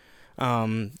happened,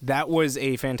 that was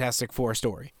a Fantastic Four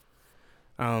story.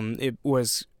 It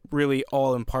was really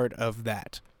all in part of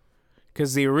that.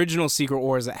 Because the original Secret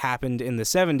Wars that happened in the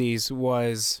 70s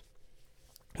was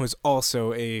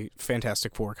also a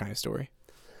Fantastic Four kind of story.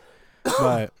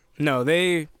 But no,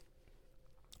 they've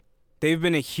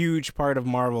been a huge part of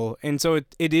Marvel, and so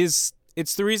it's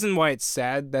the reason why it's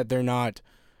sad that their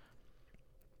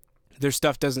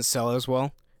stuff doesn't sell as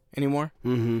well anymore.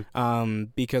 Mm-hmm.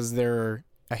 Because they're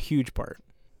a huge part.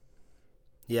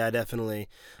 Yeah, definitely.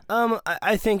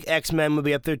 I think X-Men would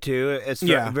be up there too. It's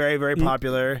Yeah. very, very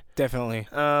popular. Definitely.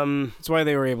 That's why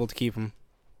they were able to keep them.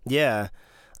 Yeah.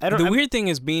 Weird thing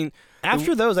is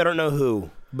After those, I don't know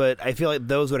who, but I feel like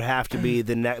those would have to be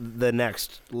the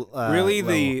next. Really,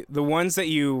 level. the ones that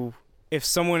if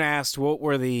someone asked what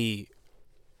were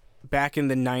back in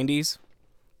the 90s,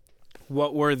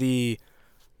 what were the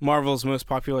Marvel's most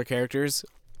popular characters,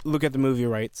 look at the movie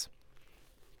rights.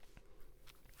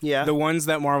 Yeah. The ones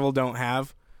that Marvel don't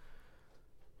have,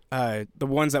 the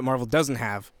ones that Marvel doesn't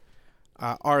have,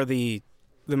 are the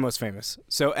most famous.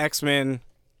 So X-Men,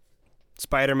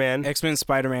 Spider-Man,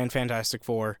 Fantastic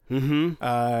Four.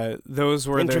 Mm-hmm. Those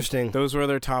were Interesting. Those were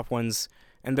their top ones,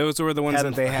 and those were the ones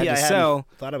that they had I to hadn't sell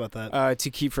thought about that.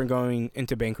 to keep from going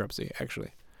into bankruptcy,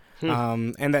 actually.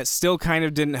 And that still kind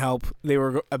of didn't help. They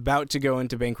were about to go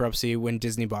into bankruptcy when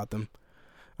Disney bought them,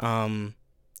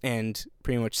 and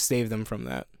pretty much saved them from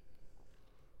that.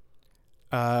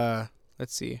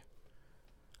 Let's see.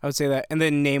 I would say that. And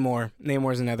then Namor.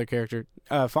 Namor's another character.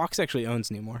 Fox actually owns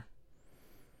Namor.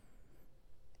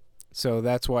 So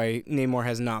that's why Namor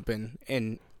has not been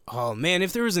in. Oh, man,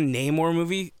 if there was a Namor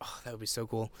movie, that would be so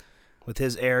cool. With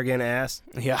his arrogant ass.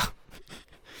 Yeah.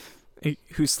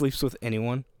 Who sleeps with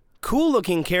anyone. Cool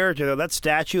looking character, though. That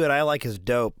statue that I like is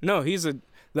dope. No,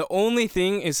 the only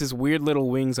thing is his weird little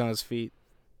wings on his feet.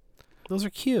 Those are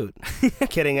cute.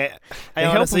 Kidding. I They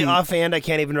help honestly, him- offhand, I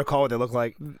can't even recall what they look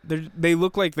like. They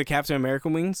look like the Captain America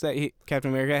wings that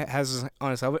Captain America has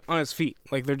on his helmet, on his feet.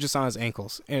 Like, they're just on his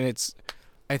ankles. And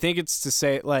I think it's to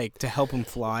say, like, to help him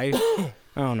fly. I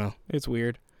don't know. It's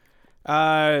weird.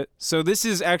 So this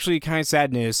is actually kind of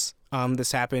sad news.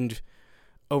 This happened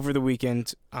over the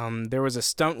weekend. There was a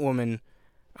stunt woman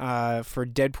for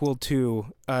Deadpool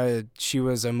 2. She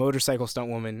was a motorcycle stunt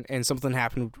woman, and something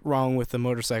happened wrong with the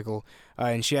motorcycle,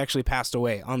 and she actually passed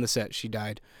away on the set. She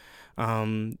died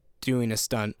doing a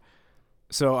stunt.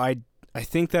 So I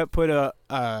think that put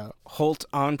a halt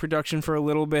on production for a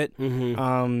little bit,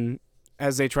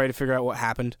 as they try to figure out what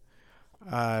happened.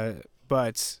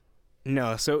 But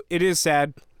no, so it is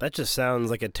sad. That just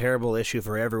sounds like a terrible issue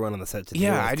for everyone on the set to deal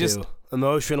Yeah, with, too.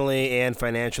 Emotionally and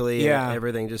financially, Yeah. and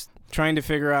everything. Just Trying to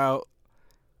figure out,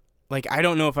 like, I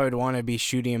don't know if I would want to be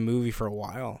shooting a movie for a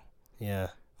while. yeah,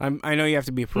 I know you have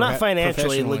to be not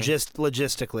financially, professionally.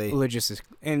 logistically. Logistics,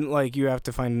 and like you have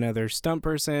to find another stunt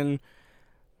person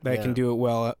that Yeah. can do it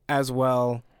well as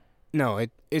well. No,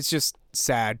 it's just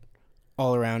sad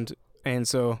all around, and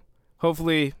so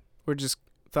hopefully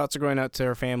thoughts are going out to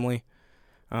her family,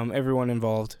 everyone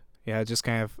involved. Yeah, it just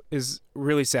kind of is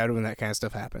really sad when that kind of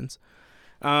stuff happens.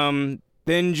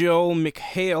 Then Joel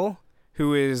McHale,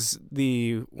 who is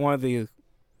one of the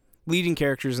leading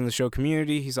characters in the show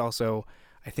Community. He's also,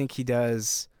 I think he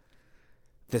does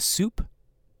The Soup.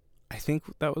 I think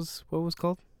that was what it was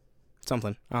called.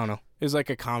 Something. I don't know. It was like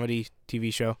a comedy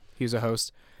TV show. He was a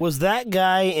host. Was that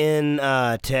guy in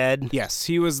Ted? Yes,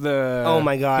 he was the... Oh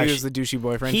my gosh. He was the douchey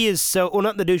boyfriend. He is so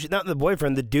not the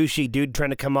boyfriend, the douchey dude trying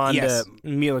to come on yes, to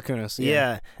Mila Kunis.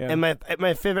 yeah. And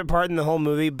my favorite part in the whole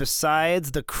movie,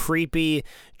 besides the creepy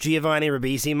Giovanni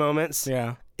Ribisi moments,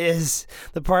 Yeah. is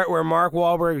the part where Mark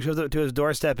Wahlberg shows up to his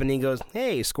doorstep and he goes,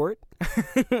 "Hey, squirt."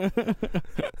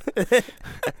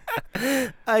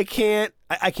 I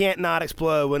can't not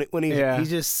explode when he's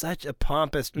just such a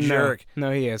pompous jerk.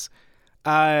 No, he is.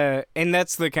 And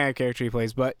that's the kind of character he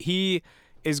plays. But he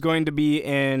is going to be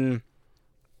in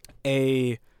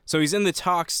so he's in the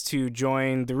talks to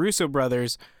join the Russo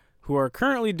brothers, who are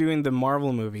currently doing the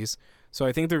Marvel movies. So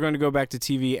I think they're going to go back to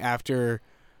TV after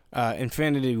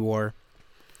Infinity War.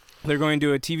 They're going to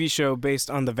do a TV show based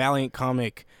on the Valiant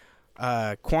comic,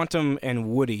 Quantum and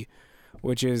Woody,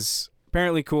 which is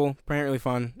apparently cool, apparently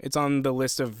fun. It's on the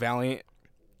list of Valiant.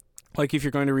 Like, if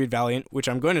you're going to read Valiant, which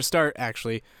I'm going to start,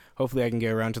 actually. Hopefully I can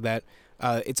get around to that.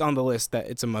 It's on the list that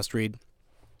it's a must-read.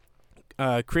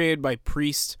 Created by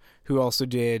Priest, who also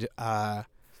did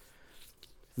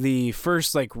the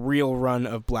first, like, real run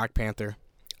of Black Panther.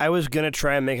 I was gonna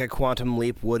try and make a Quantum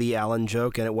Leap Woody Allen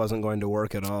joke, and it wasn't going to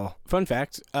work at all. Fun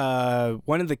fact,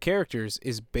 one of the characters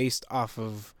is based off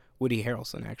of Woody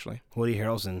Harrelson, actually. Woody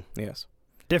Harrelson, Yes.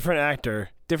 different actor,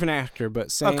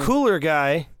 But same. a cooler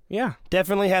guy. Yeah.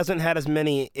 Definitely hasn't had as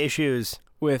many issues.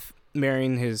 With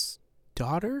marrying his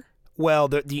daughter? Well,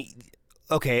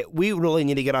 okay, we really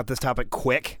need to get off this topic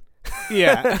quick.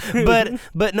 Yeah.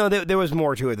 but no, there was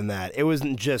more to it than that. It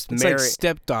wasn't just It's marry. like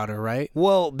stepdaughter, right?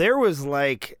 Well, there were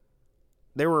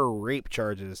rape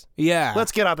charges. Yeah.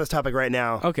 Let's get off this topic right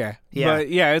now. Okay. Yeah. But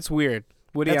yeah, it's weird.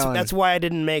 Woody Allen. That's why I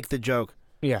didn't make the joke.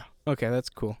 Yeah. Okay, that's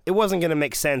cool. It wasn't going to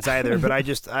make sense either, but I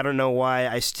don't know why.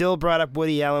 I still brought up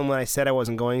Woody Allen when I said I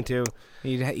wasn't going to.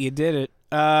 You did it.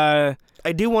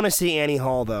 I do want to see Annie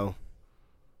Hall, though.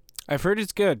 I've heard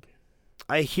it's good.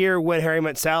 I hear When Harry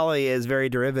Met Sally is very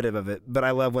derivative of it, but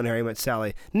I love When Harry Met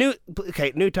Sally. New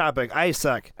topic. I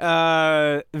suck.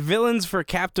 Villains for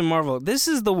Captain Marvel. This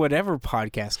is the whatever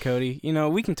podcast, Cody. You know,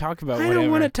 we can talk about whatever. I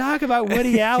don't want to talk about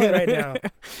Woody Allen right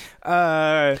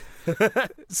now.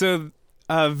 So,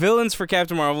 villains for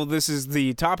Captain Marvel. This is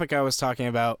the topic I was talking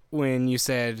about when you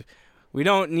said we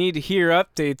don't need to hear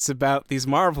updates about these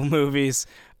Marvel movies.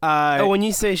 When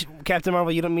you say Captain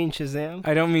Marvel, you don't mean Shazam?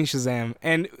 I don't mean Shazam.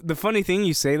 And the funny thing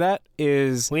you say that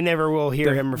is... We never will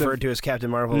hear him referred to as Captain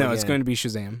Marvel No, again. it's going to be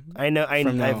Shazam. I know.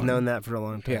 from now I've on. known that for a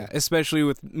long time. Yeah, especially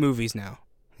with movies now.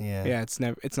 Yeah. Yeah, it's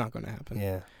not going to happen.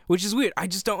 Yeah. Which is weird. I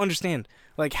just don't understand.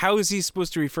 Like, how is he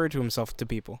supposed to refer to himself to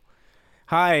people?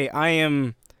 Hi, I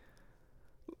am...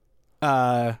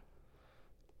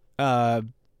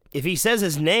 If he says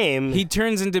his name, He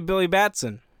turns into Billy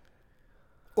Batson.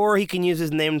 or he can use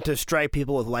his name to strike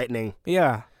people with lightning.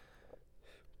 Yeah.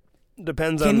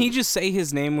 Depends on. Can he just say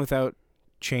his name without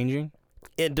changing?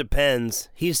 It depends.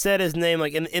 He said his name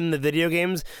like in the video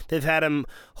games. They've had him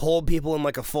hold people in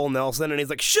like a full Nelson, and he's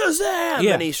like Shazam,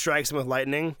 Yeah. and he strikes them with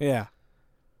lightning. Yeah.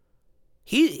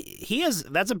 He is.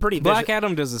 That's a pretty Black vicious,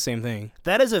 Adam does the same thing.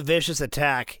 that is a vicious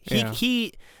attack. Yeah.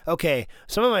 Okay.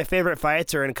 Some of my favorite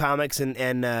fights are in comics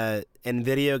and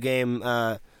video game.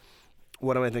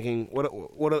 What am I thinking? What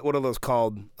are those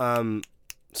called?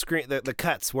 Screen the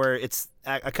cuts where it's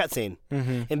a cutscene.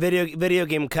 Mm-hmm. In video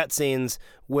game cutscenes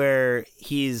where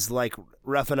he's like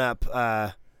roughing up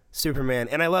Superman,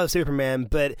 and I love Superman,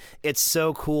 but it's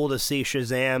so cool to see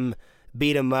Shazam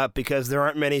beat him up because there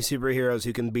aren't many superheroes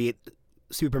who can beat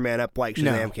Superman up like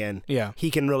Shazam can. Yeah.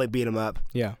 He can really beat him up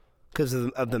Yeah. because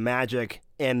of the magic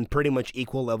and pretty much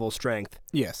equal level strength.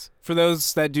 Yes. For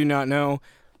those that do not know,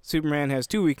 Superman has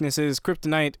 2 weaknesses: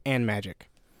 kryptonite and magic.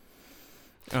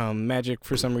 Magic,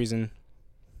 for some reason,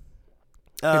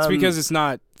 it's because it's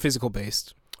not physical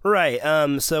based. Right.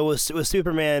 So with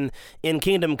Superman in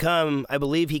Kingdom Come, I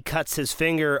believe he cuts his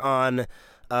finger on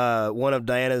one of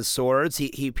Diana's swords.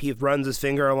 He runs his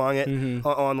finger along it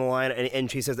on the line, and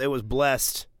she says it was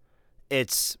blessed.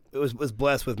 It was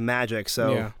blessed with magic,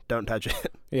 so don't touch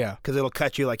it. Yeah. Because it'll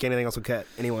cut you like anything else will cut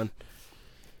anyone.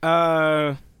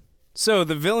 So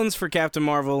the villains for Captain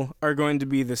Marvel are going to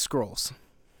be the Skrulls,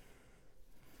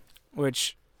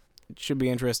 which should be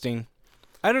interesting.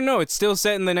 I don't know. It's still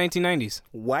set in the 1990s.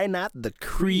 Why not the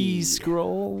Kree?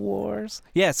 Skrull Wars?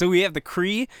 Yeah, so we have the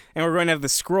Kree, and we're going to have the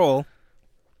Skrull.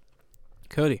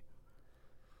 Cody,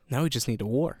 now we just need a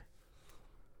war.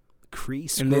 Kree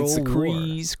Skrull And it's the War.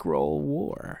 Kree Skrull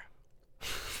War.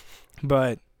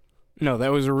 But, no,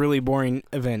 that was a really boring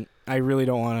event. I really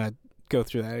don't want to go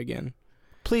through that again.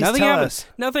 Please Nothing tell happened. us.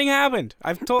 Nothing happened.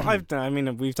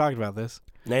 We've talked about this.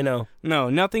 I know. No,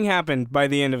 nothing happened by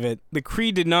the end of it. The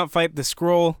Kree did not fight the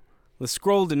Skrull. The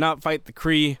Skrull did not fight the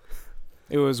Kree.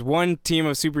 It was one team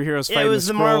of superheroes Yeah, fighting it was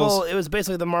the the Skrulls. Marvel. It was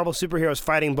basically the Marvel superheroes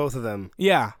fighting both of them.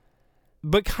 Yeah.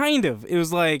 But kind of. It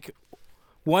was like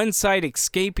one side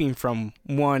escaping from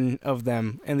one of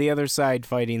them and the other side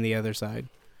fighting the other side.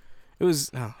 It was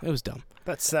dumb.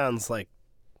 That sounds like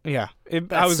Yeah.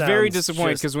 That I was very sounds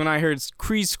disappointed just- because when I heard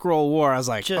Kree Skrull War, I was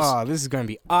like, oh, this is going to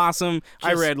be awesome.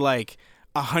 I read like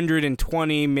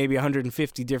 120, maybe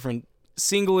 150 different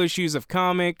single issues of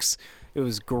comics. It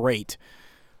was great.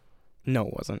 No,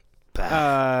 it wasn't.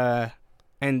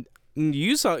 And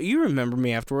you remember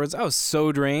me afterwards. I was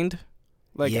so drained.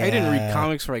 Like, I didn't read Yeah.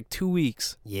 comics for like 2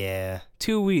 weeks. yeah.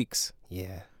 2 weeks.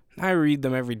 Yeah. I read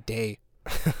them every day.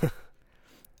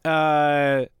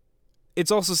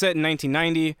 It's also set in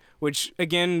 1990, which,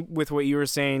 again, with what you were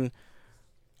saying,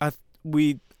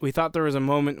 we thought there was a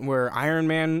moment where Iron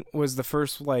Man was the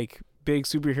first, like, big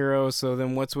superhero, so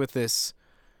then what's with this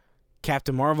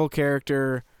Captain Marvel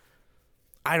character?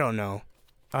 I don't know.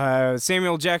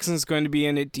 Samuel Jackson's going to be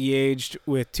in it de-aged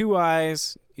with 2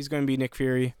 eyes. He's going to be Nick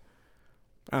Fury.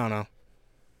 I don't know.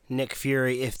 Nick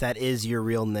Fury, if that is your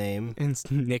real name. It's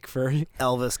Nick Fury.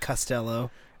 Elvis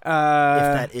Costello, if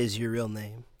that is your real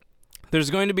name. There's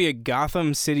going to be a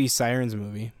Gotham City Sirens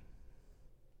movie.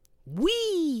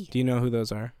 Wee! Do you know who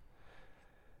those are?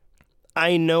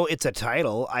 I know it's a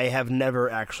title. I have never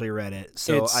actually read it,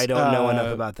 so It's, I don't know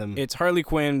enough about them. It's Harley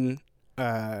Quinn,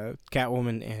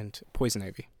 Catwoman, and Poison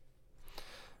Ivy.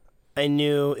 I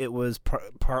knew it was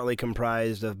partly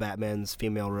comprised of Batman's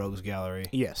female rogues gallery.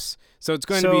 Yes. So it's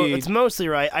going so to be... it's mostly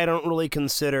right. I don't really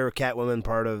consider Catwoman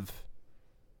part of...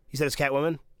 You said it's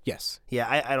Catwoman? Yes. Yeah,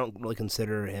 I don't really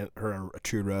consider her a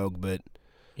true rogue, but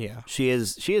Yeah. she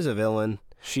is a villain.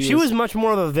 She is- was much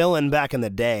more of a villain back in the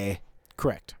day.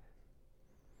 Correct.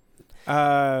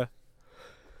 The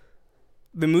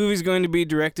movie's going to be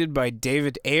directed by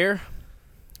David Ayer.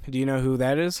 Do you know who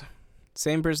that is?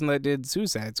 Same person that did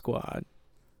Suicide Squad.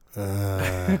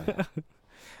 And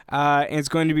it's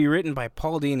going to be written by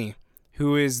Paul Dini,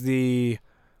 who is the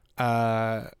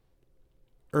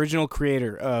original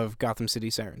creator of Gotham City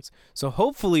Sirens. So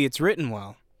hopefully it's written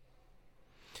well.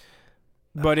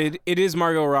 But it is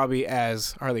Margot Robbie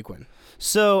as Harley Quinn.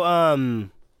 So,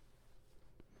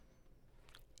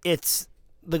 it's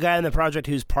the guy in the project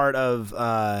who's part of,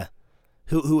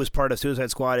 who was part of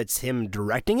Suicide Squad. It's him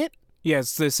directing it? Yeah,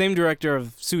 it's the same director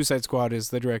of Suicide Squad as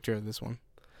the director of this one.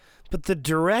 But the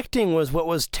directing was what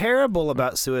was terrible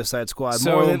about Suicide Squad,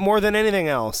 So- more than anything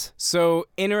else. So,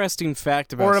 interesting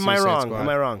fact about Or am I Suicide wrong? Squad. Am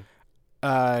I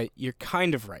wrong? You're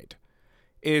kind of right.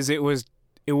 It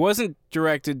wasn't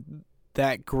directed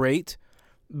that great,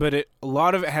 but a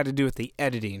lot of it had to do with the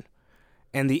editing.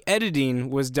 And the editing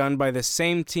was done by the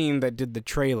same team that did the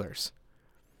trailers.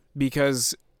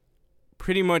 Because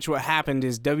pretty much what happened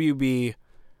is WB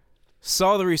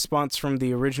saw the response from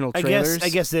the original trailers. I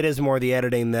guess it is more the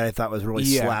editing that I thought was really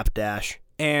Yeah. slapdash.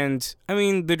 And I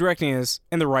mean the directing is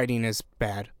and the writing is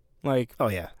bad. Like Oh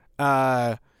yeah.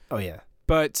 uh Oh yeah.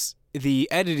 but the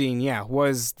editing,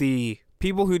 was the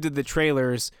people who did the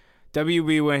trailers.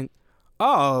 WB went,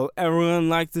 oh, everyone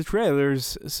liked the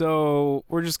trailers, so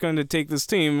we're just going to take this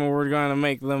team and we're going to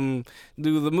make them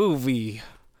do the movie.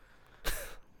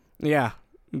 Yeah,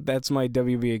 that's my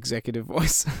WB executive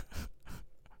voice.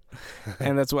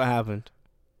 And that's what happened.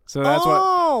 So that's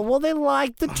well, they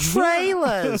liked the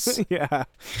trailers. Yeah.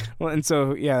 Well, and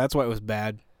so, that's why it was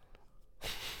bad.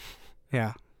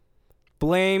 Yeah.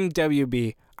 Blame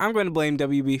WB. I'm going to blame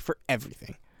WB for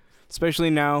everything. Especially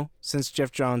now, since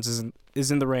Jeff Johns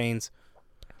is in the reins.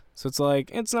 So it's like,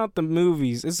 it's not the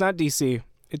movies. It's not DC.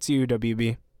 It's you,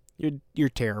 WB. You're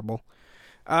terrible.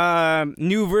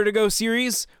 New Vertigo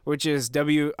series, which is not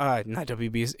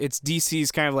WB's. It's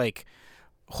DC's kind of like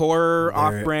horror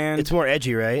off-brand. It's more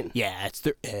edgy, right? Yeah, it's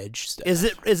their edge stuff. Is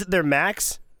it their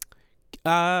Max?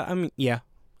 I mean, yeah.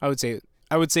 I would say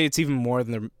it's even more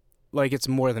than it's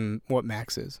more than what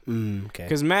Max is. Okay.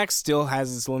 Because Max still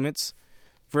has its limits.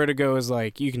 Vertigo is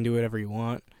like, you can do whatever you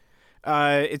want.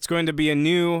 It's going to be a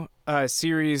new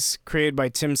series created by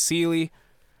Tim Seeley,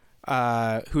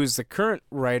 who's the current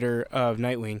writer of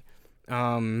Nightwing.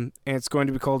 And it's going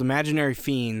to be called Imaginary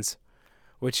Fiends,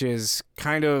 which is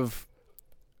kind of...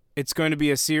 It's going to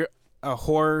be a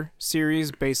horror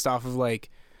series based off of, like,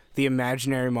 the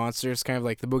imaginary monsters, kind of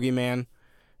like the Boogeyman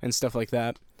and stuff like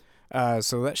that.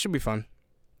 So that should be fun.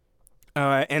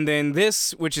 And then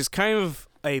this, which is kind of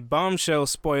a bombshell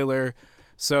spoiler...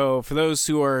 So for those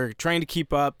who are trying to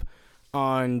keep up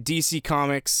on DC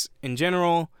Comics in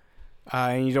general,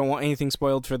 and you don't want anything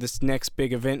spoiled for this next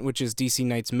big event, which is DC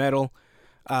Knights Metal,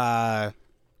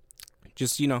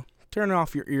 just, turn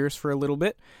off your ears for a little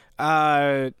bit.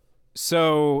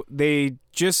 So they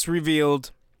just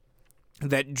revealed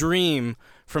that Dream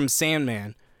from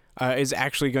Sandman is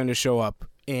actually going to show up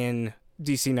in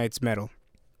DC Knights Metal.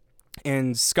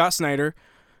 And Scott Snyder...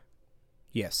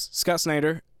 Yes, Scott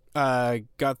Snyder...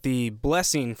 got the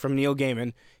blessing from Neil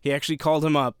Gaiman. He actually called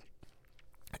him up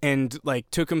and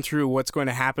took him through what's going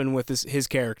to happen with his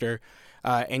character,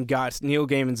 and got Neil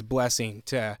Gaiman's blessing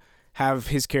to have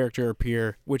his character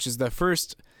appear, which is the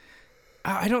first...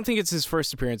 I don't think it's his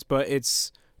first appearance, but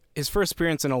it's his first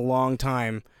appearance in a long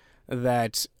time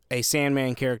that a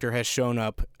Sandman character has shown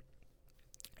up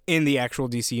in the actual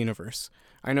DC universe.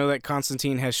 I know that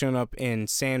Constantine has shown up in the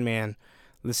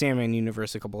Sandman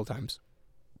universe a couple of times.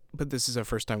 But this is our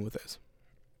first time with this.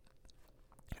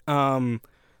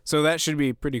 So that should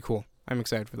be pretty cool. I'm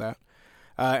excited for that.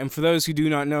 And for those who do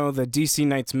not know, the DC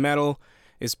Knights Metal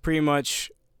is pretty much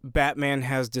Batman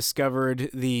has discovered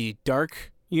the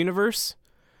Dark Universe,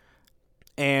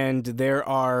 and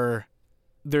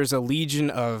there's a legion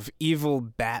of evil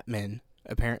Batmen,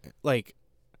 apparently,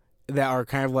 that are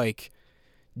kind of like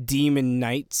demon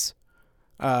knights,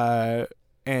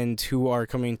 and who are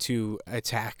coming to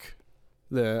attack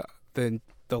the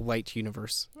light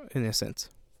universe, in a sense.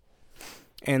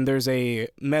 And there's a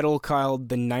metal called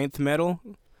the Ninth Metal,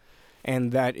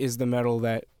 and that is the metal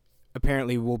that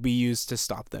apparently will be used to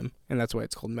stop them, and that's why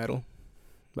it's called metal.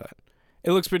 But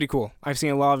it looks pretty cool. I've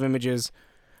seen a lot of images.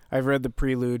 I've read the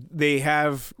prelude. They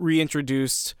have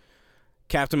reintroduced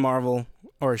Captain Marvel,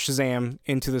 or Shazam,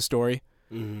 into the story.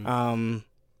 Mm-hmm.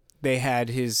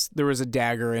 There was a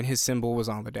dagger, and his symbol was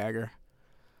on the dagger.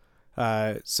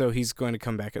 So he's going to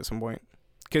come back at some point,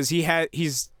 because he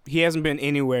hasn't been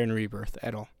anywhere in Rebirth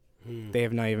at all. They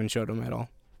have not even showed him at all.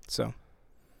 So,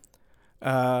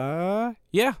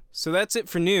 so that's it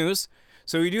for news.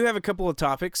 So we do have a couple of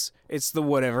topics. It's the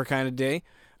whatever kind of day.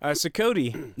 So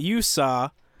Cody, you saw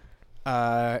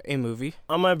a movie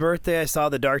on my birthday. I saw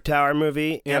the Dark Tower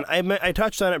movie, Yep. and I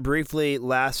touched on it briefly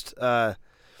last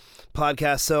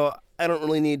podcast, so I don't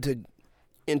really need to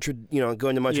go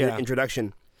into much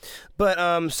introduction.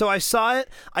 But so I saw it.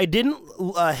 I didn't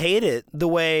hate it the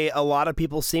way a lot of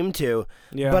people seem to.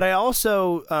 Yeah. But I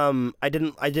also I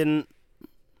didn't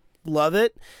love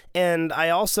it, and I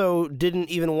also didn't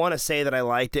even want to say that I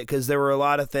liked it because there were a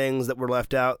lot of things that were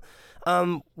left out.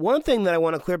 One thing that I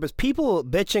want to clear up is people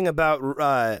bitching about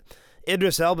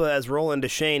Idris Elba as Roland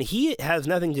Deschain. He has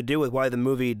nothing to do with why the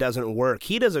movie doesn't work.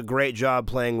 He does a great job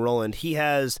playing Roland. He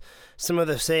has some of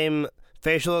the same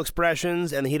facial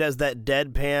expressions, and he does that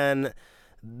deadpan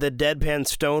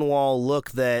Stonewall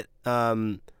look that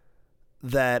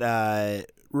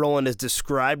Roland is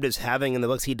described as having in the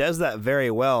books. He does that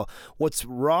very well. What's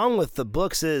wrong with the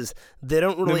books is they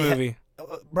don't really... The movie.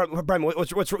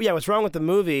 What's wrong with the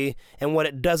movie and what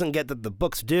it doesn't get that the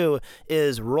books do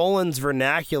is Roland's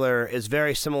vernacular is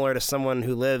very similar to someone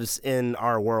who lives in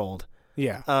our world.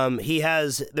 Yeah. He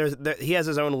has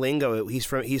his own lingo. He's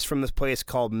from this place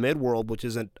called Midworld, which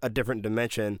is a different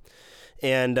dimension,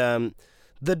 And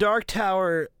the Dark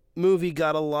Tower movie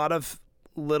got a lot of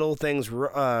little things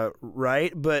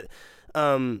right, but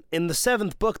in the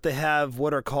seventh book they have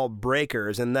what are called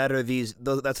breakers, and that's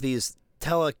these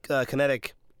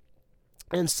telekinetic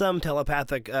and some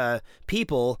telepathic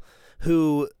people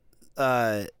who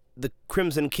the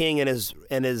Crimson King and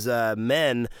his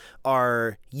men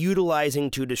are utilizing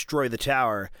to destroy the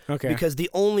tower. Okay. Because the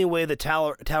only way the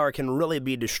tower can really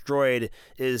be destroyed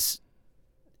is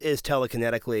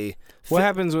telekinetically. What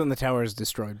happens when the tower is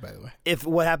destroyed, by the way?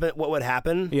 What would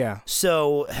happen? Yeah.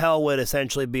 So hell would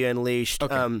essentially be unleashed.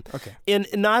 Okay. Okay.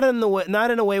 Not in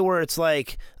a way where it's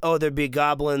like, oh, there'd be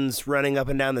goblins running up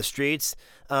and down the streets.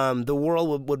 The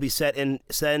world would be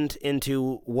sent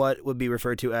into what would be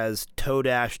referred to as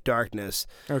Todash darkness.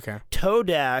 Okay.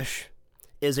 Todash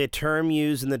is a term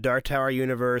used in the Dark Tower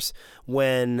universe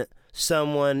when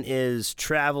someone is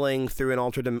traveling through an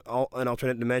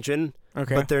alternate dimension,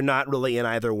 Okay. but they're not really in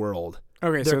either world.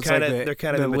 Okay, so They're it's kinda- like they're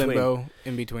kind of the in between. limbo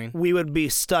in between. We would be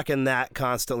stuck in that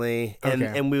constantly, and,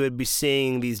 Okay. and we would be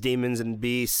seeing these demons and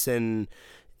beasts, and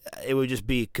it would just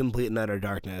be complete and utter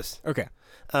darkness. Okay.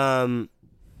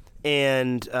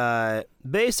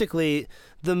 Basically,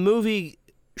 the movie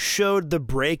showed the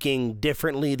breaking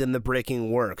differently than the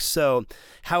breaking works. So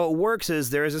how it works is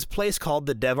there is this place called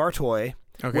the Devar Toy,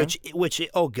 Okay. which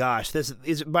oh gosh,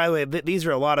 by the way, these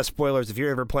are a lot of spoilers if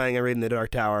you're ever planning on reading the Dark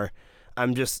Tower.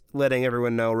 I'm just letting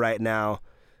everyone know right now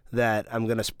that I'm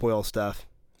gonna spoil stuff.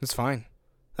 It's fine.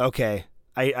 Okay,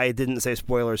 I didn't say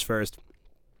spoilers first,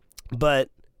 but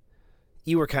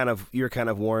you were kind of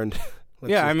warned.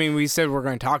 Yeah, I mean, we said we're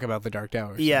going to talk about the Dark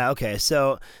Tower. So. Yeah, okay.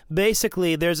 So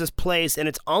basically, there's this place, and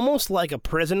it's almost like a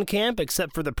prison camp,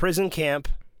 except for the prison camp,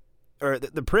 or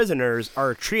the prisoners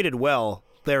are treated well.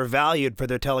 They're valued for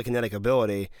their telekinetic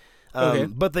ability. Okay.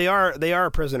 But they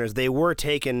are prisoners. They were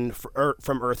taken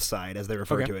from Earthside, as they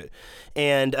refer to it.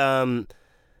 And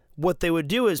what they would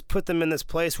do is put them in this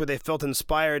place where they felt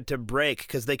inspired to break,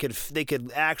 because they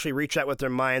could actually reach out with their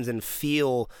minds and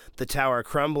feel the tower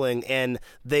crumbling, and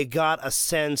they got a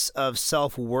sense of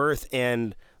self-worth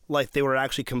and like they were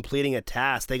actually completing a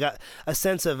task. They got a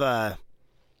sense of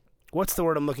what's the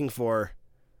word I'm looking for?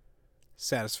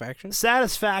 Satisfaction.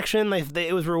 Satisfaction.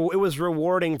 It was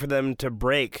rewarding for them to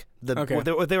break Okay.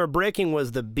 What they were breaking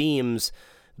was the beams,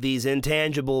 these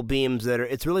intangible beams that are.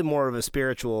 It's really more of a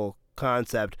spiritual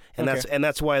concept, and Okay.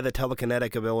 that's why the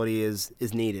telekinetic ability is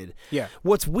needed. Yeah.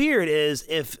 What's weird is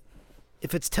if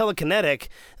it's telekinetic,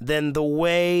 then the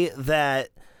way that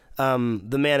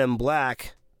the Man in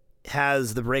Black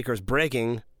has the breakers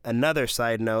breaking. Another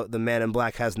side note: the Man in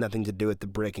Black has nothing to do with the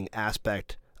breaking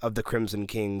aspect of the Crimson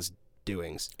King's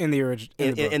doings In the original.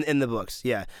 in the books.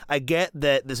 Yeah, I get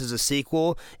that this is a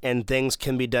sequel and things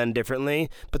can be done differently,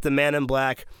 but the Man in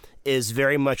Black is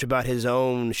very much about his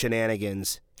own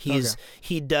shenanigans.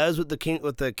 He does what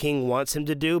the king wants him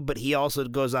to do, but he also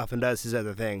goes off and does his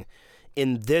other thing.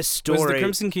 In this story, Was the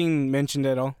Crimson King mentioned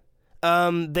at all?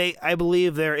 I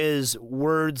believe there is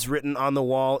words written on the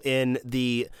wall in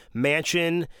the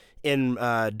mansion in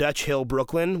Dutch Hill,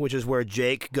 Brooklyn, which is where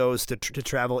Jake goes to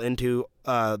travel into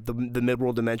the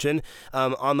Midworld dimension.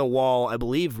 On the wall, I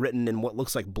believe, written in what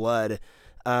looks like blood,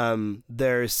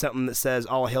 there's something that says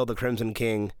 "All hail the Crimson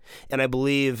King," and I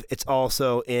believe it's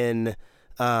also in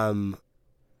the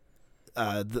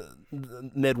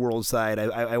Midworld side.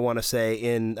 I want to say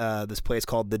in this place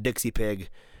called the Dixie Pig,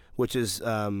 which is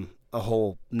a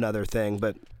whole nother thing,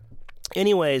 but.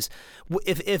 Anyways,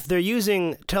 if they're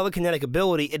using telekinetic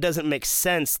ability, it doesn't make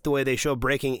sense the way they show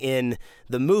breaking in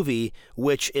the movie,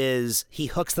 which is he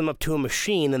hooks them up to a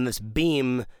machine and this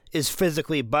beam is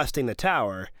physically busting the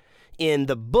tower. In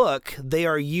the book, they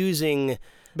are using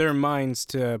Their minds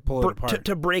to pull it apart.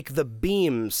 to break the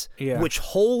beams Yeah. which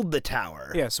hold the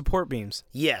tower. Yeah, support beams.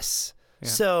 Yes. Yeah.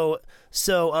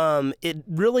 So it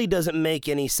really doesn't make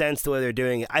any sense the way they're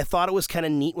doing it. I thought it was kind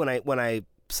of neat when I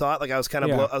saw it. Like I was kind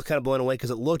of blown away because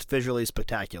it looked visually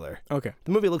spectacular. Okay.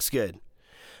 The movie looks good.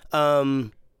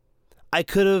 I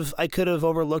could have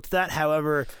overlooked that.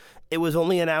 However, it was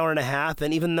only an hour and a half,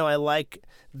 and even though I like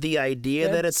the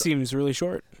idea that seems really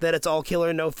short. that it's all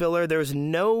killer, no filler, there's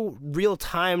no real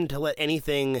time to let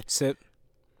anything Sit.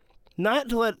 not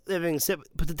to let everything sit,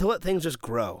 but to let things just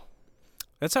grow.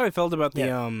 That's how I felt about the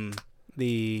Yeah.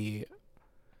 the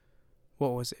what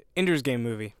was it? Ender's Game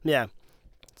movie. Yeah.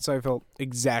 So I felt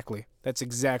exactly. That's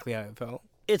exactly how I felt.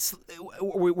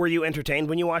 Were you entertained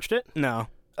when you watched it? No.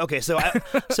 Okay, so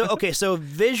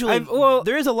visually,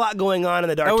 there is a lot going on in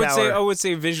the Dark I Tower. would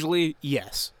say visually,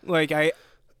 yes. Like the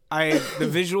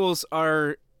visuals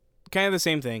are kind of the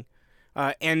same thing,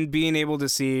 and being able to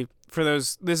see for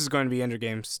those. This is going to be Ender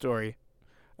Game's story.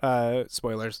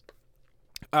 Spoilers.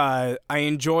 I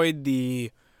enjoyed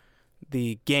the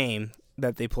game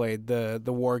that they played, the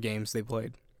war games they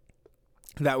played.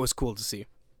 That was cool to see.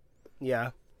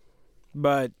 Yeah.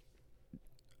 But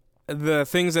the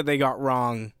things that they got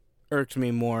wrong irked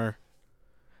me more.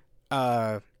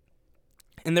 And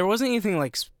there wasn't anything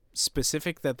like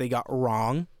specific that they got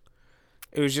wrong.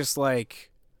 It was just like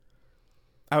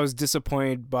I was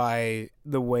disappointed by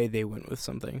the way they went with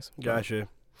some things. Gotcha.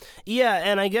 Yeah,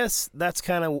 and I guess that's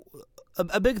kind of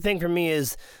a big thing for me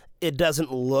is it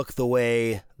doesn't look the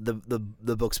way the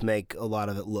books make a lot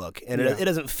of it look, and it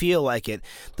doesn't feel like it.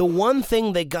 The one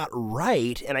thing they got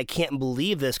right, and I can't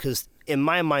believe this because in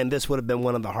my mind this would have been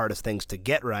one of the hardest things to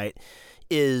get right,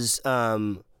 is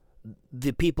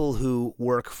the people who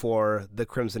work for the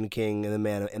Crimson King and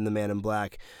the Man in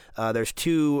Black. There's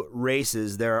two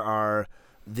races. There are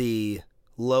the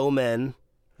low men,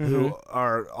 who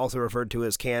are also referred to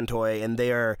as Cantoi, and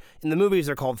they are, in the movies,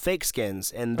 they're called fake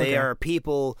skins, and they are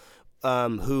people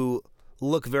who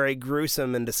look very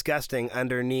gruesome and disgusting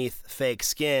underneath fake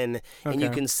skin, and you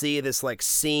can see this like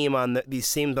seam on these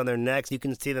seams on their necks. You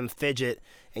can see them fidget,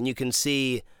 and you can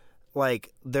see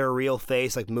like their real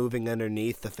face like moving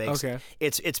underneath the fake.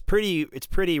 It's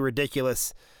pretty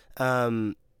ridiculous.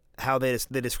 How they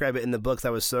describe it in the books. I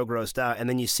was so grossed out, and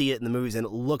then you see it in the movies, and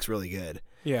it looks really good.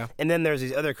 Yeah. And then there's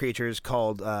these other creatures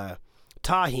called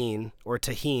Taheen, or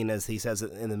Taheen, as he says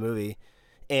it in the movie,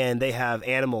 and they have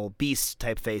animal beast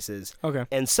type faces. Okay.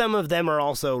 And some of them are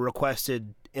also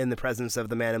requested in the presence of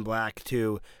the Man in Black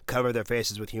to cover their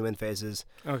faces with human faces.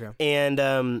 Okay.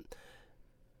 And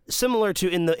similar to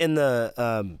in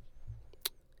the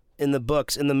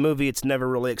books, in the movie, it's never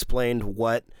really explained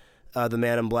what the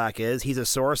Man in Black is. He's a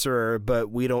sorcerer,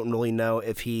 but we don't really know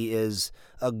if he is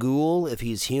a ghoul, if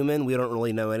he's human. We don't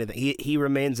really know anything. He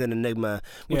remains an enigma,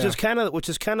 which is kind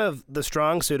of the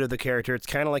strong suit of the character. It's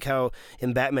kind of like how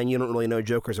in Batman you don't really know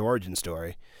Joker's origin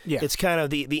story. Yeah, it's kind of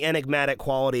the enigmatic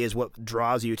quality is what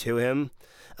draws you to him.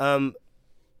 On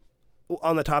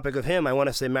the topic of him, I want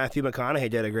to say Matthew McConaughey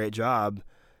did a great job.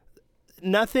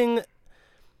 Nothing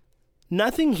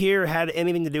here had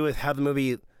anything to do with how the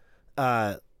movie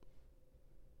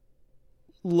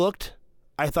looked.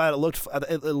 I thought it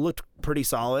looked pretty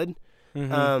solid.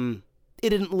 It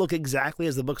didn't look exactly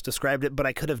as the books described it, but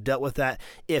I could have dealt with that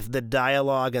if the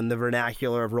dialogue and the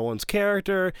vernacular of Roland's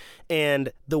character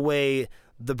and the way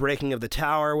the breaking of the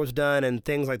tower was done and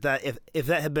things like that, if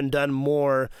that had been done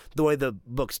more the way the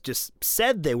books just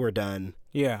said they were done,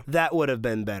 that would have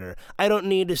been better. I don't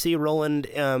need to see Roland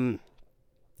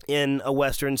in a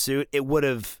Western suit. It would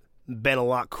have been a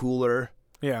lot cooler.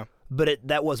 Yeah. But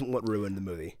that wasn't what ruined the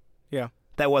movie. Yeah.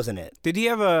 That wasn't it. Did he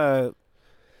have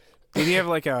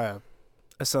like a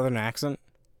Southern accent?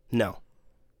 No.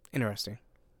 Interesting.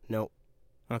 Nope.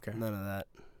 Okay. None of that.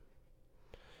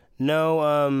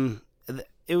 No,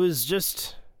 it was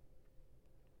just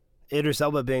Idris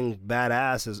Elba being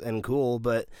badass and cool,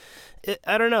 but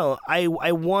I don't know. I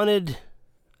wanted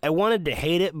to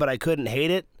hate it, but I couldn't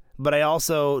hate it, but I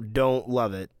also don't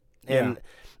love it. And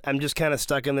I'm just kind of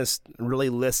stuck in this really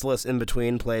listless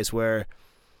in-between place where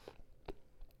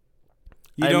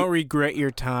you don't regret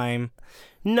your time.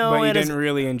 No, but you didn't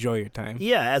really enjoy your time.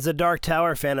 Yeah, as a Dark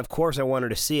Tower fan, of course I wanted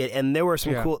to see it, and there were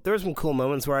some cool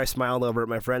moments where I smiled over at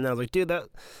my friend, and I was like, dude, that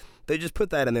they just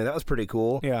put that in there. That was pretty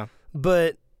cool. Yeah.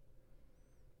 But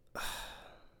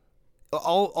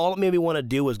all it made me want to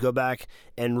do was go back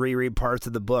and reread parts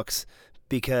of the books,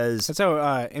 because that's how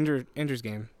Ender's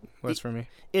Game was for me.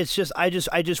 It's just I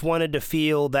just wanted to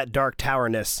feel that Dark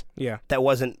Towerness. Yeah. That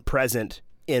wasn't present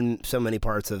in so many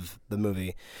parts of the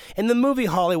movie. And the movie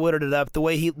Hollywooded it up the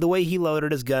way he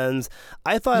loaded his guns.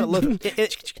 I thought it looked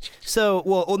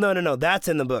no, that's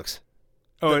in the books.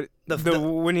 Oh,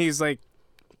 when he's like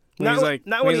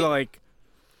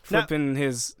flipping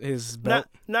his belt.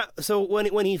 So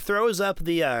when he throws up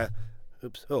the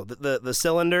the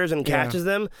cylinders and catches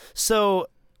them. So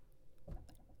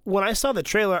when I saw the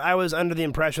trailer, I was under the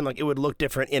impression like it would look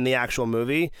different in the actual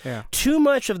movie. Yeah. Too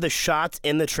much of the shots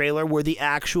in the trailer were the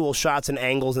actual shots and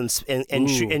angles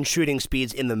and shooting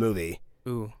speeds in the movie.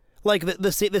 Ooh. Like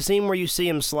the scene where you see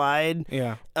him slide.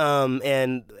 Yeah.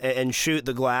 And shoot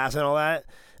the glass and all that.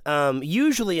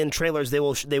 Usually in trailers they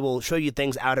will show you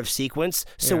things out of sequence.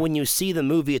 So when you see the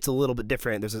movie, it's a little bit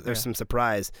different. There's some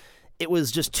surprise. It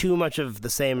was just too much of the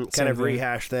same kind of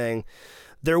rehash thing.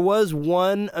 There was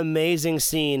one amazing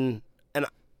scene, and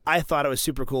I thought it was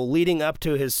super cool, leading up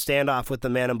to his standoff with the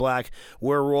Man in Black,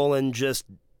 where Roland just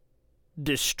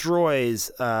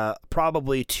destroys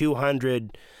probably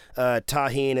 200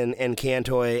 Taheen and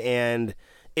Cantoi, and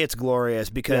it's glorious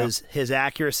because his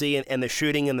accuracy and the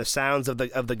shooting and the sounds of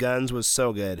the guns was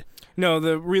so good. No,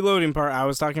 the reloading part I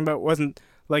was talking about wasn't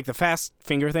like the fast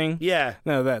finger thing. Yeah.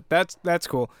 No, that's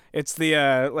cool. It's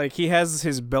the like he has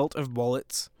his belt of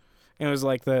bullets, and it was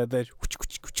like the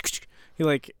he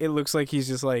like it looks like he's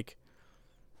just like,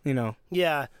 you know.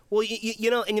 Yeah. Well, you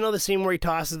know the scene where he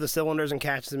tosses the cylinders and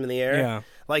catches them in the air. Yeah.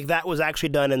 Like that was actually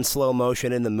done in slow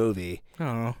motion in the movie.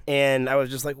 Oh. And I was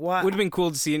just like, what? Would have been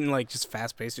cool to see it in like just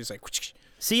fast paced, just like.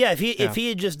 See, yeah, if he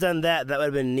had just done that, that would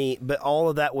have been neat. But all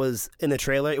of that was in the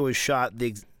trailer. It was shot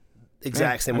the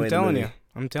exact same way.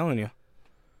 I'm telling you.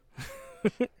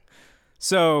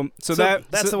 So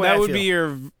that's the way that would feel. be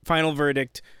your final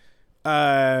verdict.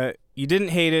 You didn't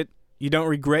hate it. You don't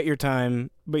regret your time,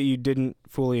 but you didn't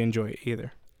fully enjoy it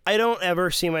either. I don't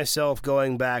ever see myself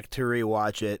going back to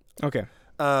rewatch it. Okay.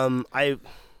 I'm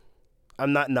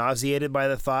not nauseated by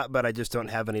the thought, but I just don't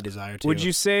have any desire to. Would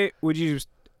you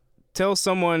tell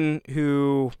someone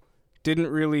who didn't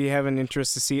really have an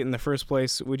interest to see it in the first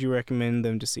place, would you recommend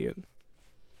them to see it?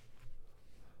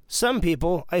 Some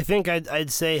people, I think I'd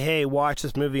say, hey, watch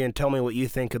this movie and tell me what you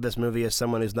think of this movie as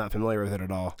someone who's not familiar with it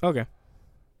at all. Okay.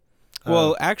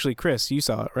 Well, actually, Chris, you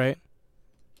saw it, right?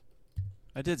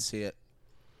 I did see it.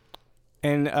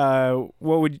 And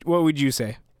what would you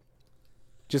say?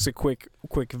 Just a quick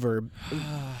verb,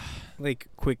 like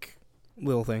quick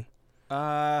little thing.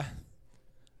 I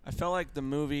felt like the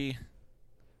movie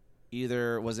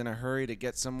either was in a hurry to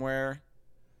get somewhere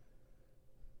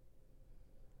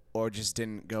or just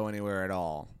didn't go anywhere at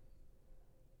all.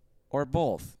 Or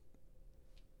both.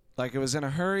 Like it was in a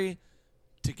hurry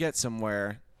to get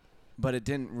somewhere, but it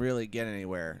didn't really get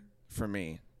anywhere for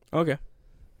me. Okay.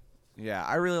 Yeah,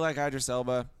 I really like Idris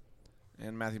Elba,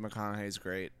 and Matthew McConaughey's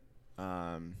great.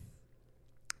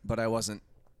 But I wasn't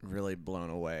really blown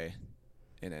away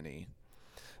in any.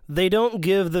 They don't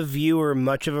give the viewer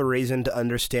much of a reason to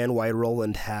understand why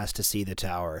Roland has to see the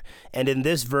tower. And in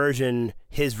this version,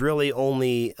 his really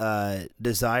only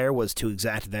desire was to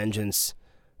exact vengeance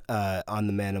on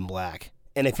the Man in Black.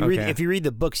 And if you read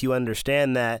the books, you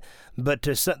understand that. But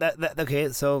okay,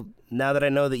 so now that I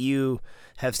know that you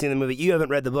have seen the movie, you haven't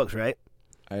read the books, right?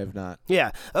 I have not.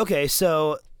 Yeah. Okay,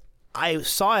 so I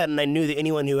saw it, and I knew that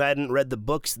anyone who hadn't read the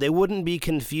books, they wouldn't be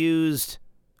confused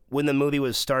when the movie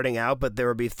was starting out, but there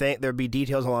would be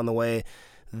details along the way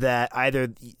that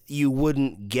either you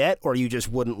wouldn't get or you just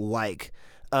wouldn't like.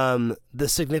 The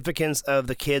significance of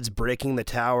the kids breaking the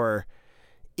tower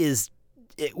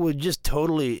it would just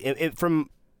totally, from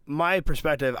my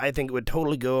perspective, I think it would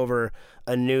totally go over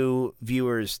a new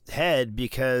viewer's head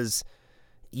because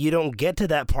you don't get to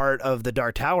that part of the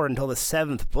Dark Tower until the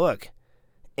 7th book.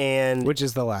 And which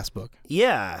is the last book.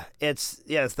 Yeah, it's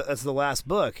the last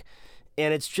book.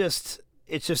 And it's just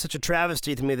such a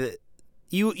travesty to me that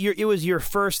it was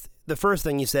the first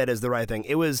thing you said is the right thing.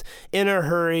 It was in a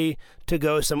hurry to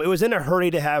go it was in a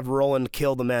hurry to have Roland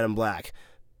kill the Man in Black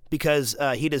because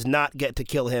he does not get to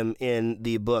kill him in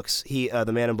the books.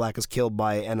 The Man in Black is killed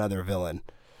by another villain.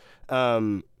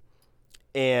 And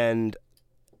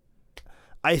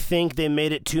I think they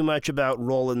made it too much about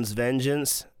Roland's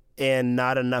vengeance and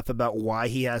not enough about why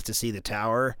he has to see the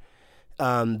tower.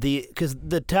 Because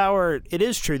the tower, it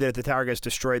is true that if the tower gets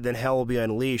destroyed, then hell will be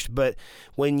unleashed. But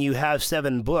when you have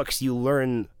 7 books, you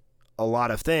learn a lot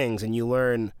of things, and you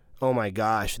learn, oh my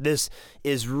gosh, this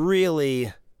is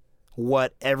really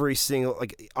what every single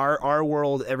our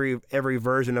world, every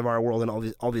version of our world,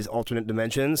 and all these alternate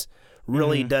dimensions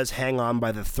really does hang on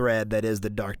by the thread that is the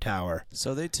Dark Tower.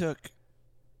 So they took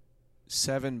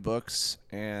 7 books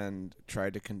and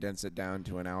tried to condense it down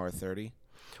to an hour 30.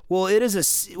 Well, it is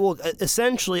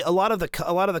essentially a lot of the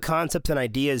concepts and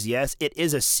ideas. Yes, it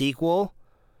is a sequel,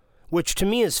 which to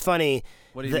me is funny.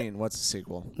 What do you mean? What's a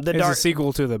sequel? It's a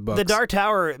sequel to the books. The Dark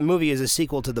Tower movie is a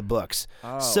sequel to the books.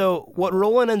 Oh. So what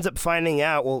Roland ends up finding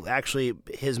out, well, actually,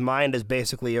 his mind is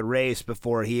basically erased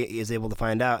before he is able to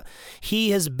find out.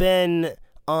 He has been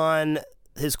on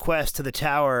his quest to the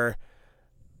tower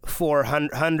for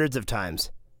hundreds of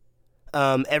times.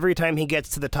 Every time he gets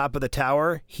to the top of the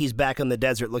tower, he's back in the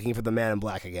desert looking for the Man in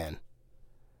Black again.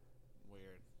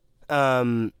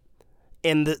 Weird.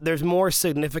 And there's more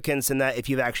significance in that if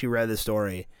you've actually read the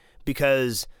story,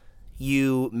 because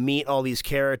you meet all these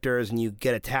characters and you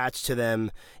get attached to them,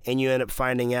 and you end up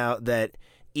finding out that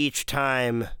each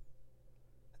time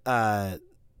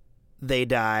they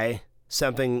die,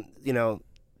 something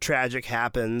tragic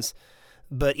happens,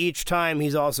 but each time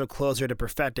he's also closer to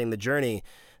perfecting the journey.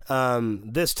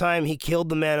 This time he killed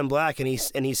the Man in Black and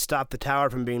he stopped the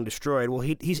tower from being destroyed. Well,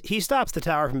 he stops the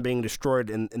tower from being destroyed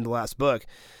in the last book,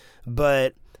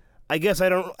 but I guess I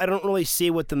don't really see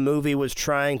what the movie was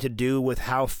trying to do with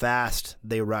how fast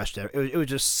they rushed it. It was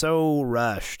just so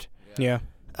rushed. Yeah.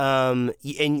 And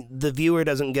the viewer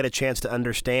doesn't get a chance to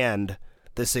understand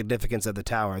the significance of the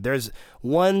tower. There's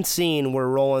one scene where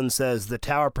Roland says the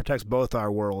tower protects both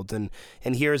our worlds, and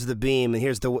here's the beam, and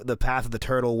here's the path of the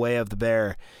turtle, way of the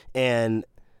bear, and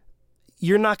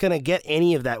you're not going to get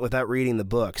any of that without reading the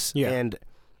books. Yeah. And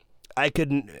I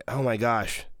couldn't. Oh my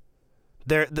gosh.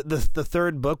 The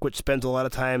third book, which spends a lot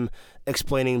of time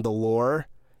explaining the lore,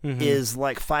 is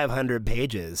like 500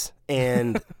 pages,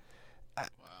 and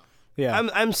yeah,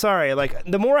 I'm sorry. Like,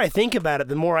 the more I think about it,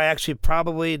 the more I actually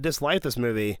probably dislike this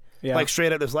movie. Yeah. Like,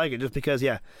 straight up dislike it, just because.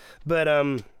 Yeah, but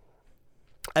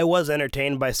I was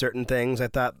entertained by certain things. I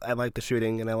thought I liked the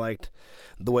shooting, and I liked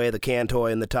the way the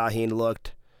Cantoy and the Tahine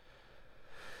looked.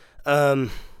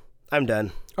 I'm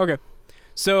done. Okay.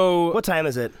 So What time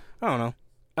is it? I don't know.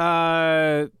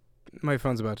 My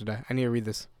phone's about to die. I need to read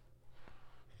this.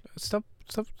 Stop.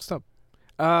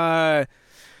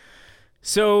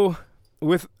 So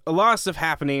with a lot of stuff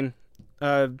happening,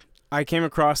 I came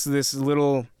across this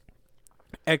little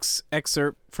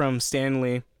excerpt from Stan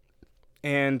Lee,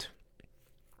 and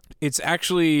it's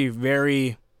actually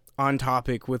very on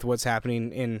topic with what's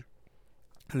happening in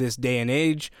this day and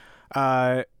age.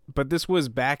 But this was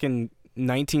back in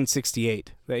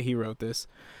 1968 that he wrote this.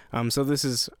 So this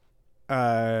is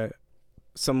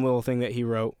some little thing that he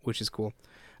wrote, which is cool.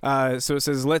 So it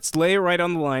says, let's lay it right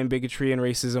on the line. Bigotry and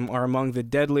racism are among the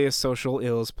deadliest social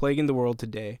ills plaguing the world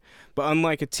today. But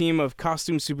unlike a team of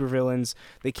costume supervillains,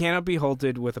 they cannot be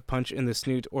halted with a punch in the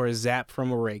snoot or a zap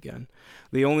from a ray gun.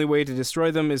 The only way to destroy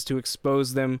them is to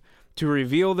expose them, to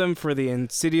reveal them for the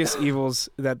insidious evils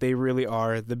that they really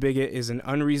are. The bigot is an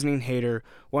unreasoning hater,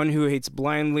 one who hates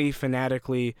blindly,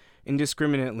 fanatically,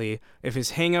 indiscriminately. If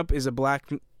his hang-up is a black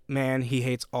man, he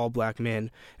hates all black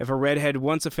men. If a redhead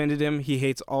once offended him, he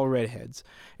hates all redheads.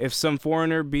 If some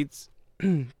foreigner beats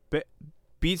him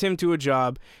to a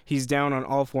job, he's down on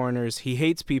all foreigners. He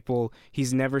hates people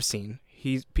he's never seen.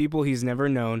 People he's never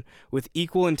known, with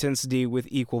equal intensity, with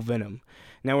equal venom.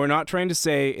 Now, we're not trying to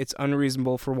say it's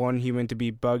unreasonable for one human to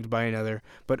be bugged by another,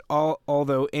 but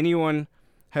although anyone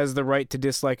has the right to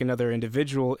dislike another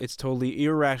individual, it's totally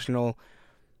irrational,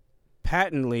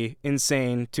 patently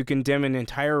insane to condemn an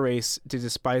entire race, to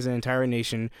despise an entire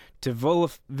nation, to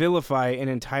vilify an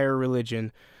entire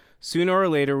religion. Sooner or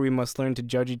later, we must learn to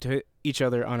judge each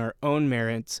other on our own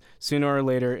merits. Sooner or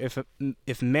later,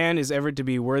 if man is ever to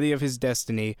be worthy of his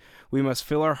destiny, we must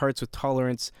fill our hearts with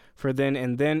tolerance, for then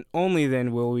and then, only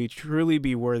then, will we truly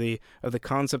be worthy of the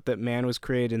concept that man was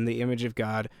created in the image of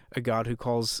God, a God who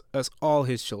calls us all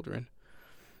his children.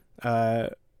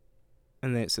 And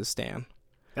then it says Stan.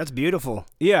 That's beautiful.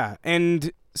 Yeah,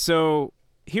 and so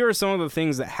here are some of the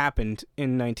things that happened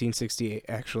in 1968,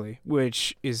 actually,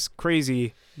 which is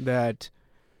crazy that...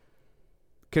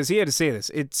 Because he had to say this.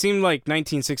 It seemed like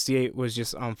 1968 was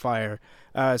just on fire.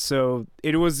 So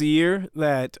it was the year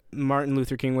that Martin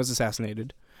Luther King was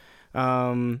assassinated.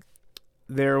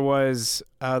 There was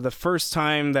the first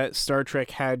time that Star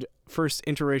Trek had first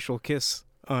interracial kiss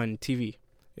on TV.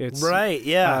 Right,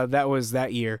 yeah. That was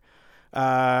that year.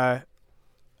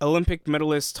 Olympic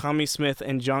medalists Tommy Smith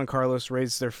and John Carlos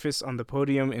raised their fists on the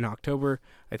podium in October.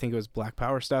 I think it was Black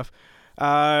Power stuff.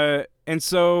 And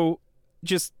so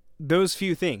just those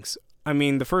few things. I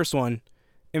mean, the first one,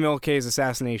 MLK's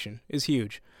assassination, is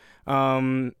huge.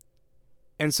 And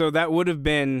so that would have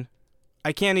been,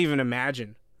 I can't even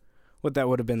imagine what that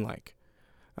would have been like.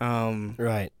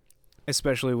 Right.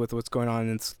 Especially with what's going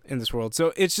on in this world.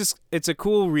 So it's a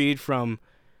cool read from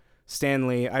Stan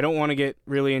Lee. I don't want to get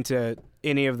really into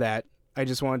any of that. I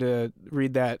just wanted to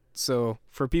read that. So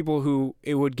for people who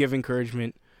it would give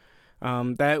encouragement,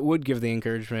 that would give the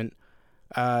encouragement,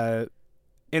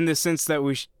 in the sense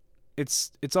that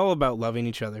it's all about loving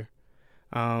each other.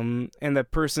 And the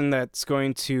person that's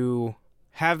going to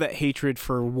have that hatred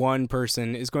for one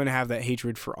person is going to have that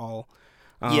hatred for all.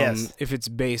 Yes. If it's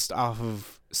based off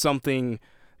of something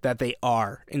that they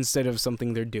are instead of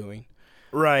something they're doing.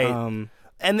 Right.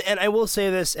 And I will say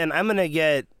this, and I'm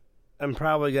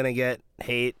probably going to get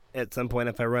hate at some point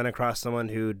if I run across someone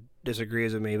who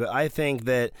disagrees with me, but I think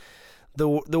that the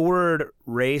word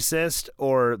racist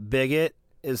or bigot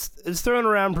is thrown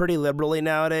around pretty liberally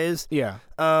nowadays. Yeah.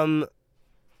 I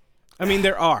mean,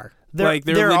 there are. There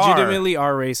legitimately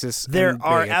are racists. There and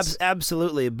are, bigots.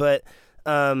 absolutely, but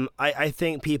I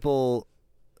think people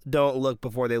don't look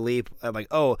before they leap. Like,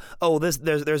 there's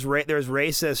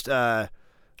racist.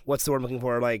 What's the word I'm looking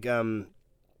for? Like,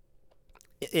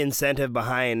 incentive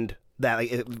behind that.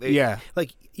 Like, yeah.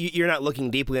 Like you're not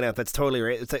looking deeply enough. That's totally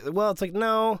right. It's like, well, it's like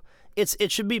no.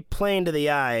 it should be plain to the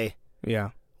eye Yeah.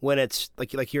 when it's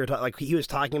like like he was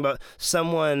talking about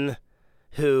someone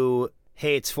who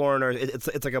hates foreigners.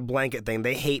 It's like a blanket thing.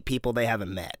 They hate people they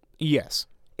haven't met. Yes.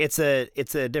 It's a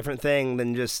different thing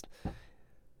than just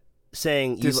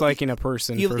saying Disliking a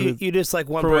person for you dislike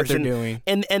one what they're person, doing.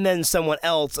 and then someone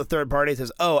else, a third party,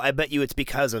 says, "Oh, I bet you it's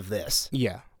because of this.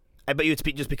 Yeah. I bet you it's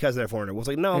just because they're foreigner." Well, it's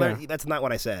like, no, that's not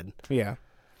what I said. Yeah.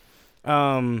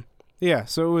 Yeah,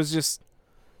 so it was just,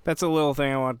 that's a little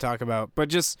thing I want to talk about. But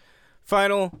just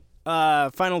final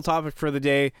topic for the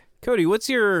day. Cody, what's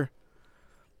your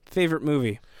favorite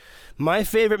movie? My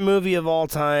favorite movie of all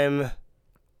time.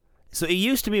 So it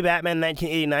used to be Batman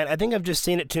 1989. I think I've just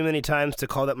seen it too many times to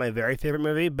call that my very favorite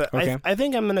movie. But Okay. I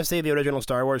think I'm going to say the original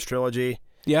Star Wars trilogy.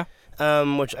 Yeah.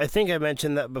 Which I think I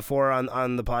mentioned that before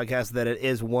on the podcast, that it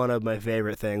is one of my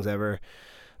favorite things ever.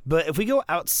 But if we go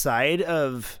outside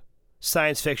of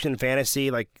science fiction, fantasy,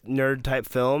 like nerd type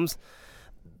films,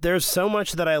 there's so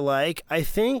much that I like. I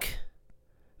think,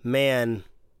 man,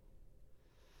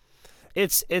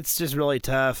 it's just really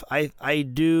tough. I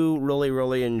do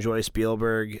really enjoy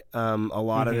Spielberg, a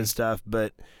lot of his stuff,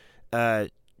 but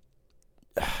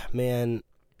man,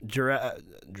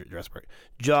 Jurassic Park.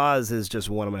 Jaws is just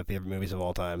one of my favorite movies of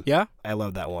all time. Yeah? I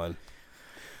love that one.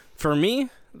 For me,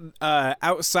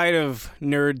 outside of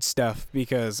nerd stuff,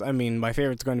 because, I mean, my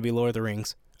favorite's going to be Lord of the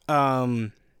Rings. Hot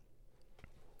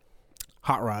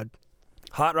Rod.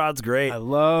 Hot Rod's great. I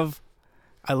love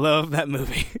that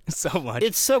movie so much.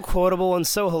 It's so quotable and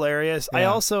so hilarious. Yeah. I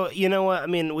also, you know what? I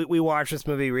mean, we watched this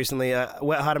movie recently,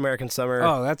 Wet Hot American Summer.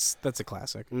 Oh, that's a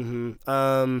classic.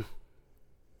 Mm-hmm.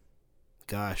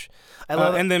 Gosh, I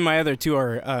love. And then my other two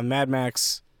are Mad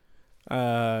Max,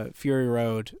 Fury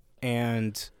Road,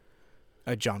 and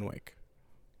John Wick.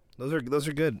 Those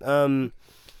are good.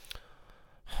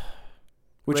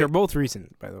 Which Wait. are both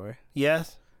recent, by the way.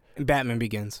 Yes. And Batman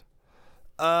Begins.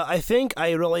 I think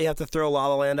I really have to throw La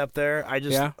La Land up there.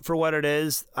 Yeah? For what it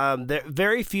is. There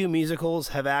very few musicals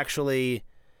have actually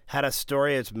had a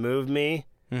story that's moved me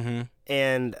Mm-hmm.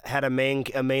 and had a main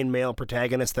male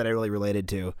protagonist that I really related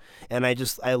to. And I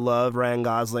love Ryan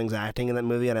Gosling's acting in that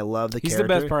movie, and I love the He's character.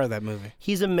 the best part of that movie.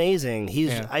 He's amazing.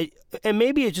 Yeah. And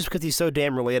maybe it's just because he's so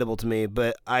damn relatable to me,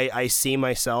 but I see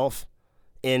myself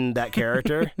in that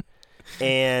character,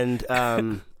 and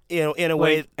in a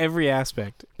way, Like, every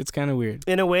aspect. It's kind of weird.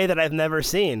 in a way that I've never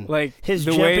seen. Like His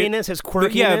the way- jippiness, his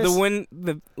quirkiness. when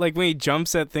he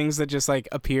jumps at things that just like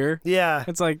appear. Yeah.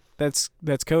 It's like that's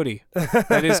Cody.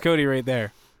 That is Cody right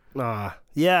there. Yeah.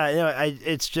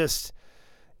 It's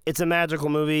a magical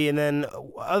movie. And then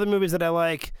other movies that I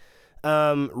like,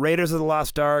 Raiders of the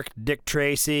Lost Ark, Dick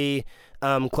Tracy,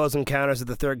 Close Encounters of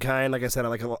the Third Kind. Like I said, I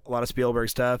like a lot of Spielberg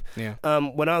stuff. Yeah.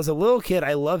 When I was a little kid,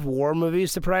 I loved war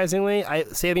movies, surprisingly.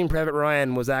 Saving Private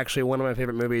Ryan was actually one of my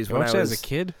favorite movies You when watched I that was as a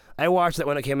kid? I watched it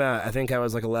when it came out. I think I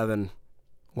was like 11.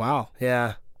 Wow.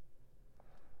 Yeah.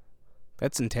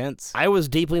 That's intense. I was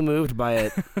deeply moved by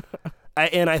it.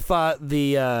 I thought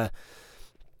the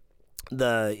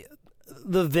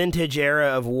vintage era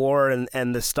of war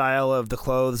and the style of the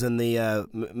clothes and the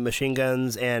machine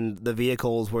guns and the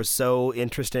vehicles were so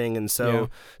interesting and so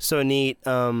neat.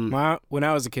 When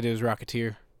I was a kid, it was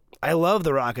Rocketeer. I love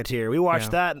the Rocketeer. We watched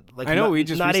that. Like, I know we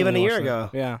just not even a recently year watched ago.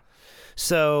 that. Yeah.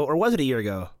 So, or was it a year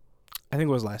ago? I think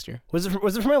it was last year. Was it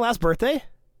for my last birthday?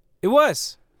 It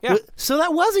was. Yeah. So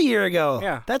that was a year ago.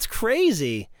 Yeah. That's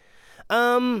crazy.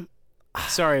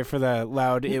 Sorry for the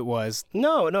loud it was.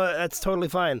 No, that's totally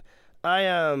fine. But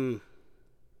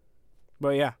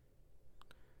yeah.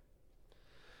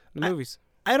 The movies.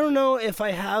 I don't know if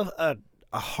I have a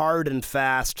hard and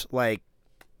fast like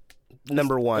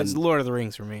number one. It's Lord of the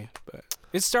Rings for me, but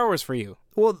it's Star Wars for you.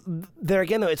 Well, there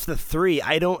again though, it's the three.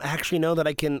 I don't actually know that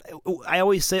I can. I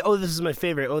always say, "Oh, this is my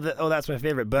favorite." Oh, that's my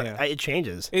favorite. But Yeah. it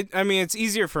changes. It's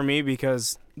easier for me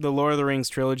because the Lord of the Rings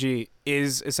trilogy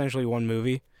is essentially one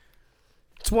movie.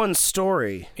 It's one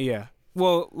story. Yeah.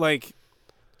 Well, like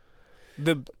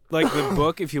the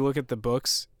book, if you look at the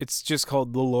books, it's just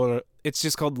called the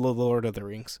Lord of the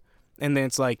Rings. And then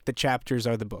it's like the chapters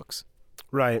are the books.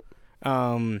 Right.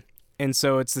 And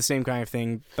so it's the same kind of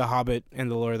thing, The Hobbit and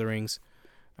the Lord of the Rings.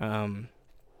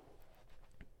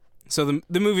 So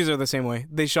the movies are the same way.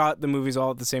 They shot the movies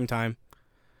all at the same time.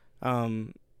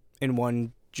 In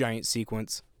one giant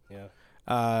sequence.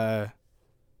 Yeah.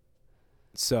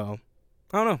 So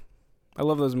I don't know. I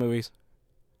love those movies.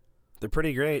 They're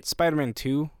pretty great. Spider-Man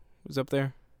 2 was up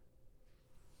there.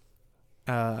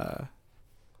 I'm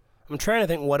trying to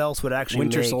think what else would actually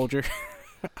Winter make. Soldier.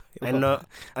 I know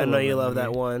you love that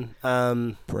movie. one.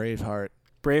 Braveheart.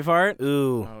 Braveheart.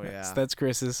 Ooh. Oh yeah. That's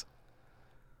Chris's.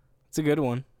 It's a good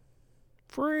one.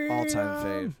 Freedom. All-time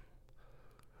fave.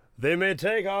 They may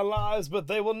take our lives, but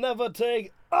they will never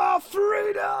take our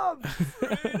freedom.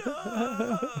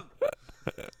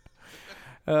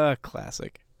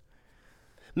 Classic.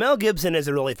 Mel Gibson is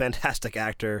a really fantastic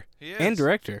actor He is. And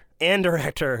director. and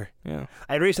director. Yeah.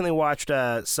 I recently watched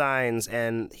Signs,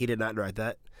 and he did not direct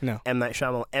that. No. M. Night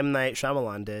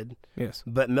Shyamalan did. Yes.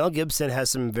 But Mel Gibson has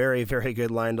some very, very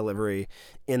good line delivery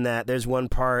in that there's one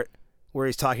part where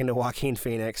he's talking to Joaquin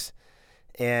Phoenix,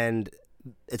 and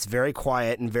it's very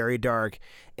quiet and very dark,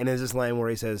 and there's this line where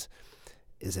he says,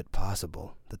 "Is it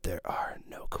possible that there are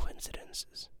no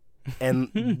coincidences?" And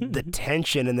the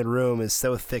tension in the room is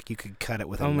so thick you could cut it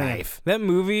with a knife. That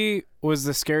movie was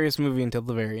the scariest movie until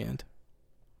the very end.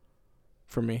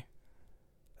 For me.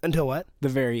 Until what? The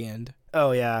very end.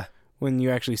 Oh, yeah. When you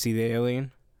actually see the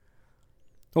alien.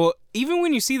 Well, even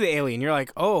when you see the alien, you're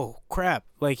like, oh, crap.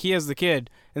 Like, he has the kid.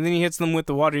 And then he hits them with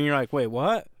the water, and you're like, wait,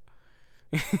 what?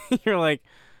 You're like,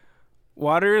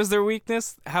 water is their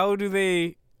weakness? How do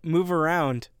they move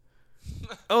around?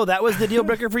 Oh, that was the deal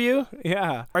breaker for you?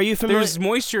 Yeah. Are you familiar? There's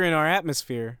moisture in our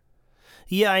atmosphere.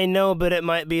 Yeah, I know, but it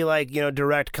might be like,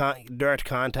 direct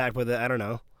contact with it. I don't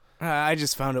know. I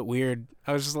just found it weird.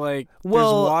 I was just like,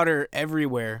 Well, there's water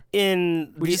everywhere. We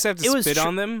just have to spit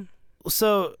on them?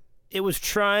 So it was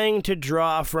trying to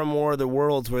draw from more of the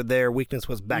worlds where their weakness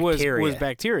was bacteria. Was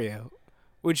bacteria.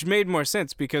 Which made more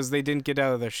sense because they didn't get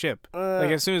out of their ship. Like,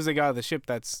 as soon as they got out of the ship,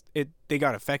 they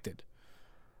got affected.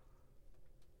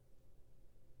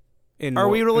 Are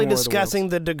we really discussing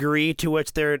the degree to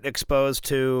which they're exposed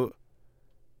to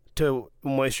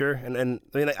moisture? And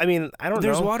I mean, I don't know.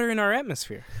 There's water in our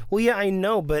atmosphere. Well, yeah, I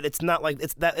know, but it's not like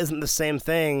that isn't the same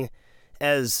thing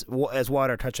as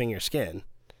water touching your skin.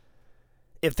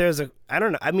 If there's I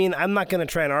don't know. I mean, I'm not going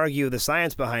to try and argue the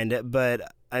science behind it, but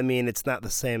I mean, it's not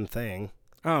the same thing.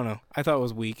 I don't know. I thought it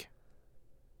was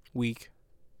weak.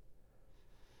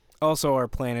 Also, our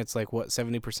planet's like, what,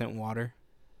 70% water?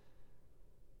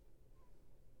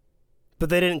 But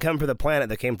they didn't come for the planet,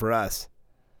 they came for us.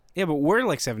 Yeah, but we're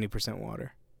like 70%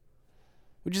 water.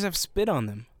 We just have spit on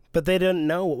them. But they didn't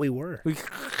know what we were. We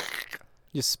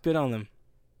just spit on them.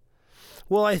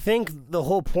 Well, I think the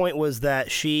whole point was that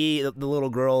the little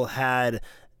girl, had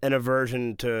an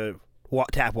aversion to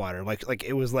tap water. Like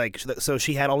it was like, so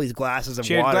she had all these glasses of water.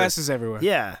 She had glasses everywhere.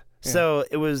 Yeah. So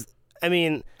it was, I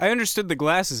mean, I understood the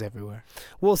glasses everywhere.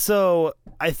 Well, so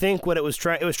I think what it was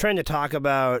trying to talk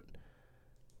about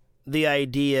the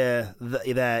idea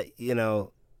that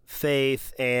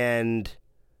faith and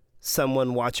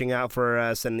someone watching out for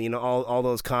us, and all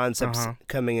those concepts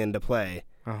coming into play.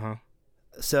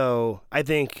 So I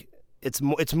think it's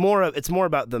more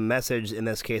about the message in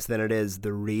this case than it is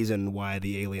the reason why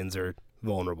the aliens are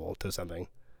vulnerable to something.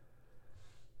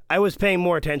 I was paying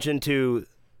more attention to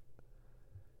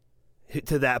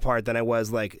that part than I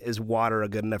was like, is water a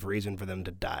good enough reason for them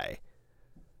to die?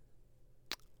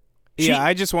 Yeah,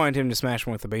 I just wanted him to smash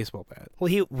him with a baseball bat. Well,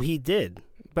 he did.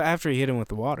 But after he hit him with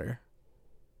the water.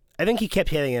 I think he kept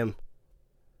hitting him.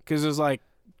 Because it was like,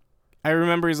 I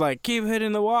remember he's like, keep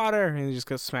hitting the water. And he just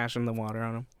goes smashing the water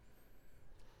on him.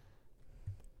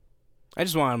 I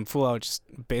just want him full out just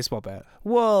baseball bat.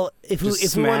 Well, if we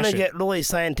want to it. get really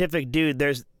scientific, dude,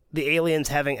 the aliens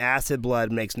having acid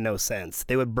blood makes no sense.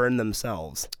 They would burn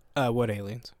themselves. What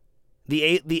aliens?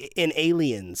 In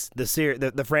Aliens,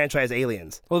 the franchise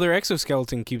Aliens. Well, their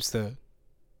exoskeleton keeps the...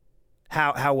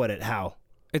 How would it? How?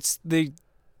 They're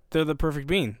the perfect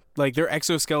being. Like, their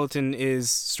exoskeleton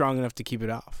is strong enough to keep it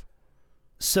off.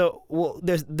 So, well,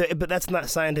 but that's not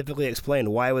scientifically explained.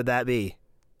 Why would that be?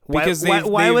 Because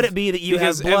why would it be that you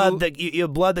have blood you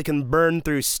have blood that can burn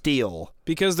through steel?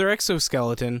 Because their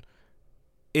exoskeleton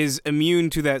is immune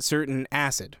to that certain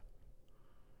acid.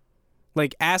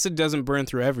 Like, acid doesn't burn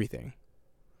through everything.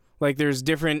 Like, there's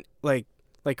different, like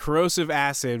corrosive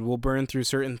acid will burn through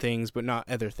certain things, but not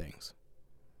other things.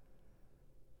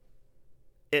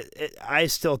 I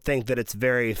still think that it's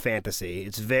very fantasy.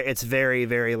 It's very,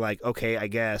 very like, okay, I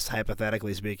guess,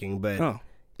 hypothetically speaking, but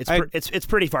it's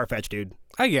pretty far-fetched, dude.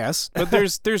 I guess, but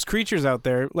there's creatures out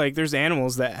there, like there's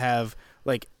animals that have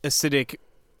like acidic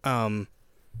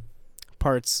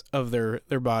parts of their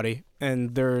body,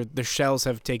 and their shells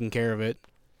have taken care of it,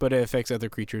 but it affects other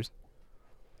creatures.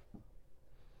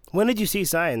 When did you see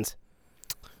Signs?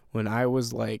 When I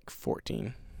was like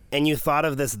 14. And you thought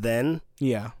of this then?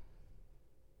 Yeah.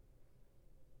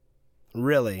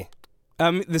 Really?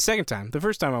 The second time. The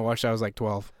first time I watched it, I was like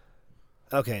 12.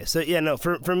 Okay, so yeah, no,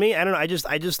 for me, I don't know.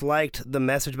 I just liked the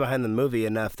message behind the movie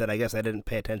enough that I guess I didn't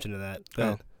pay attention to that.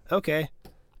 But okay,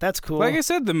 that's cool. Like I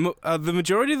said, the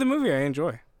majority of the movie I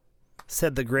enjoy.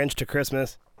 Said the Grinch to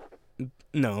Christmas.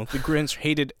 No, the Grinch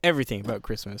hated everything about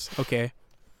Christmas. Okay.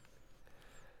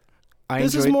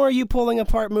 This is more you pulling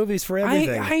apart movies for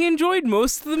everything. I enjoyed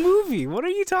most of the movie. What are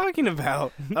you talking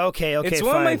about? Okay, It's fine.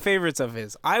 one of my favorites of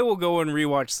his. I will go and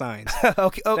rewatch Signs.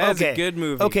 Okay, That's okay. a good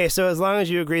movie. Okay, so as long as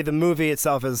you agree the movie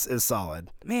itself is solid.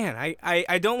 Man,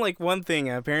 I don't like one thing.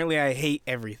 Apparently, I hate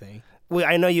everything. Well,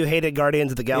 I know you hated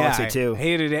Guardians of the Galaxy I too.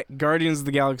 hated it. Guardians of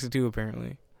the Galaxy 2,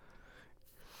 apparently.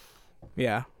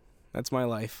 Yeah, that's my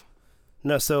life.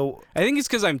 No, so I think it's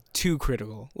because I'm too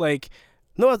critical. Like,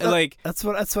 no, like that's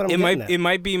what I'm it getting at.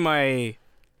 might be my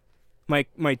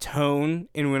tone,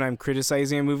 and when I'm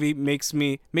criticizing a movie makes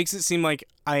it seem like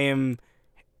I am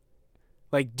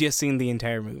like dissing the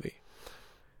entire movie.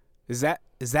 Is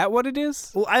that what it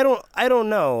is? Well, I don't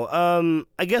know.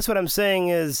 I guess what I'm saying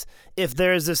is, if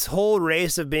there's this whole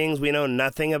race of beings we know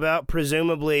nothing about,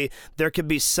 presumably there could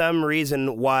be some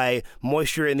reason why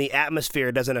moisture in the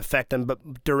atmosphere doesn't affect them,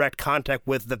 but direct contact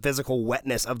with the physical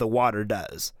wetness of the water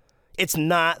does. It's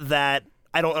not that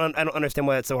I don't understand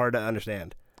why it's so hard to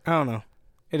understand. I don't know.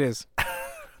 It is.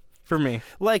 For me.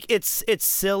 Like it's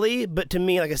silly, but to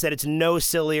me, like I said, it's no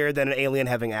sillier than an alien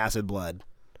having acid blood.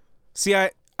 See,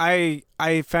 I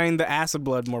find the acid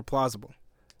blood more plausible.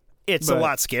 It's a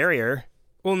lot scarier.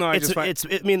 Well, no, I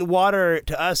mean, water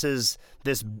to us is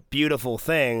this beautiful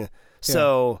thing.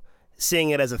 So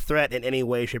seeing it as a threat in any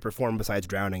way, shape, or form besides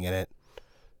drowning in it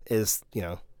is,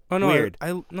 weird.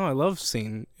 I love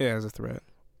seeing it as a threat.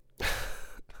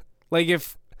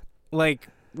 like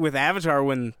with Avatar,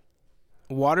 when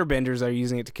waterbenders are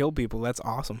using it to kill people, that's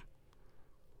awesome.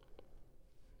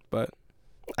 But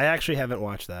I actually haven't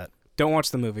watched that. Don't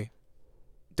watch the movie.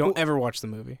 Don't ever watch the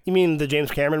movie. You mean the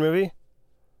James Cameron movie?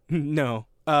 No.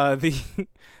 I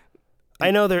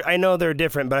know they're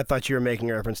different, but I thought you were making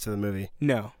a reference to the movie.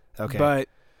 No. Okay. But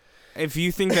if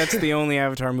you think that's the only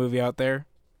Avatar movie out there,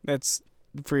 that's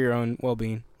for your own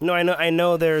well-being. No, I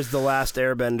know there's the Last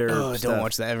Airbender. Oh, stuff. don't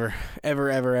watch that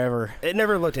ever. It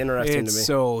never looked interesting to me. It's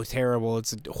so terrible.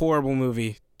 It's a horrible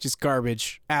movie. Just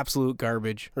garbage. Absolute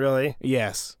garbage. Really?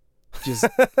 Yes. Just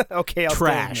okay. I'll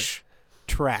trash.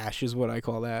 Trash is what I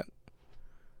call that.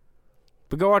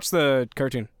 But go watch the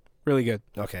cartoon. Really good.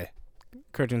 Okay.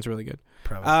 Cartoon's really good.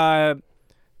 Promise.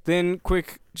 Then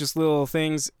quick, just little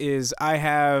things is I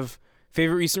have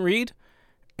favorite recent read,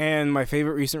 and my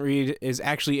favorite recent read is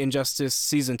actually Injustice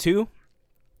Season 2,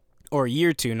 or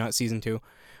Year 2, not Season 2,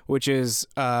 which is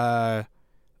the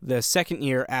second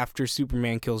year after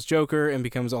Superman kills Joker and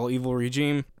becomes all evil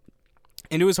regime.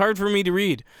 And it was hard for me to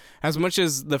read. As much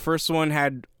as the first one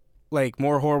had like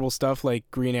more horrible stuff like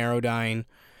Green Arrow dying,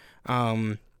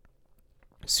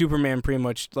 Superman pretty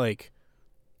much like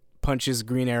punches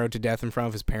Green Arrow to death in front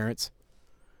of his parents.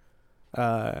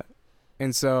 And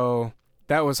so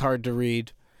that was hard to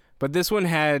read. But this one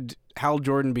had Hal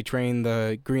Jordan betraying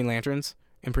the Green Lanterns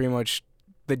and pretty much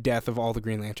the death of all the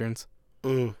Green Lanterns,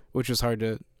 which was hard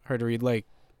to read. Like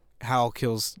Hal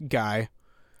kills Guy.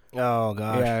 Oh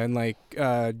gosh. Yeah, and like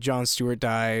Jon Stewart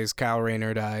dies, Kyle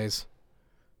Rayner dies.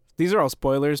 These are all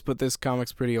spoilers, but this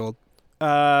comic's pretty old.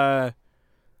 Yeah,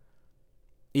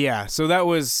 so that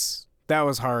was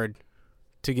hard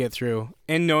to get through,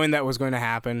 and knowing that was going to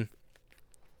happen.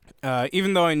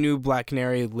 Even though I knew Black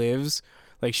Canary lives,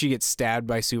 like she gets stabbed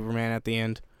by Superman at the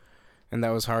end, and that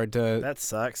was hard to. That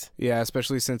sucks. Yeah,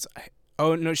 especially since.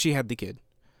 Oh no, she had the kid.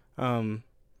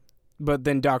 But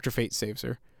then Dr. Fate saves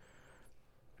her.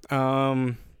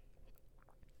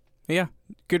 Yeah,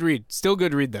 good read. Still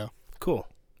good read though. Cool.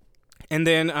 And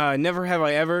then Never Have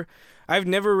I Ever. I've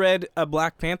never read a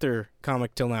Black Panther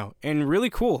comic till now, and really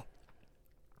cool.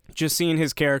 Just seeing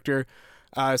his character,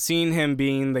 seeing him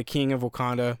being the king of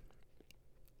Wakanda.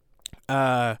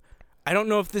 I don't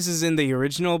know if this is in the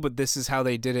original, but this is how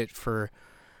they did it for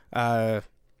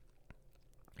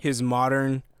his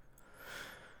modern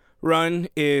run.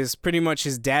 Is pretty much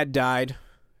his dad died,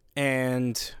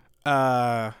 and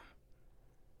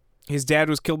his dad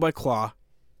was killed by Claw,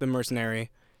 the mercenary,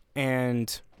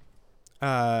 and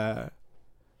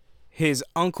his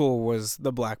uncle was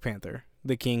the Black Panther,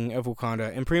 the king of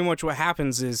Wakanda. And pretty much what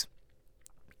happens is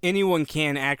anyone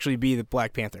can actually be the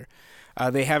Black Panther.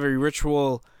 They have a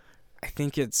ritual, I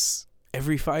think it's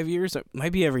every 5 years, it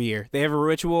might be every year. They have a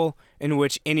ritual in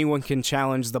which anyone can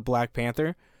challenge the Black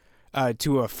Panther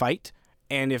to a fight,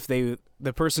 and if the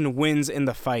person wins in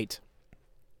the fight,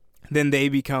 then they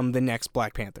become the next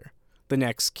Black Panther, the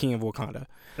next king of Wakanda.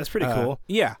 That's pretty cool.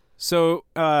 Yeah. So,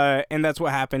 and that's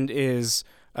what happened is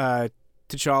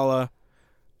T'Challa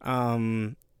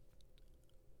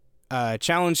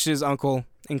challenged his uncle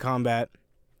in combat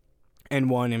and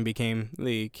won and became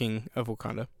the king of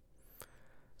Wakanda.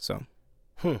 So,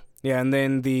 Yeah, and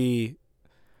then the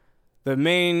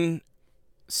main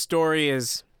story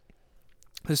is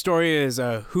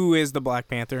who is the Black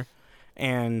Panther,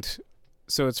 and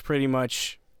so it's pretty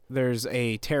much there's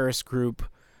a terrorist group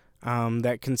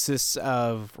that consists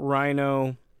of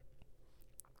Rhino,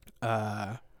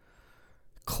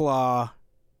 Claw,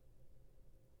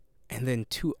 and then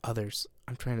two others.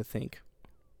 I'm trying to think.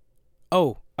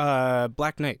 Oh,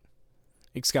 Black Knight,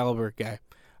 Excalibur guy,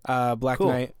 Black Cool.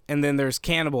 Knight, and then there's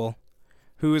Cannibal,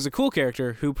 who is a cool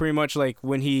character who pretty much like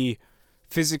when he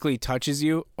physically touches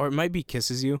you, or it might be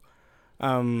kisses you,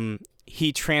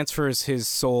 he transfers his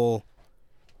soul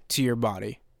to your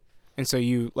body, and so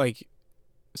you like,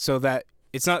 so that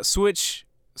it's not switch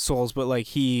souls, but like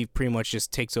he pretty much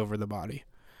just takes over the body,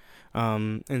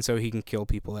 and so he can kill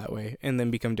people that way and then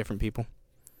become different people.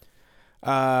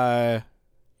 Yeah,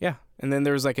 and then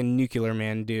there was like a Nuclear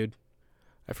Man dude,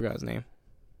 I forgot his name.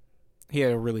 He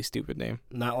had a really stupid name.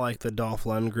 Not like the Dolph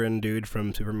Lundgren dude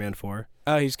from Superman 4.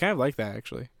 He's kind of like that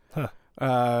actually. Huh.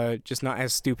 Just not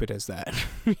as stupid as that.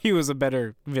 He was a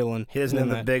better villain. He doesn't than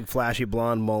have the that. big flashy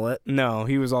blonde mullet. No,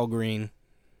 he was all green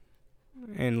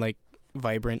and like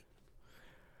vibrant.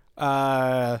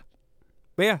 But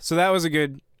yeah, so that was a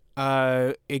good.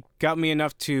 It got me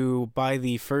enough to buy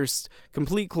the first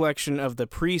complete collection of the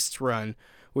Priest run,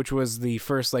 which was the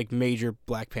first like major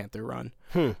Black Panther run.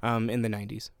 In the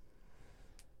 90s.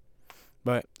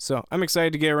 But so I'm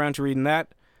excited to get around to reading that.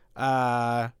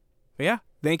 But yeah,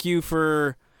 thank you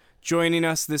for joining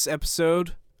us this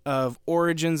episode of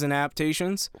Origins and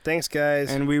Adaptations, Thanks, guys.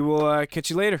 and we will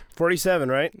catch you later. 47,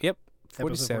 right? Yep, Episode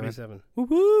 47. 47.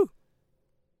 Woo-hoo!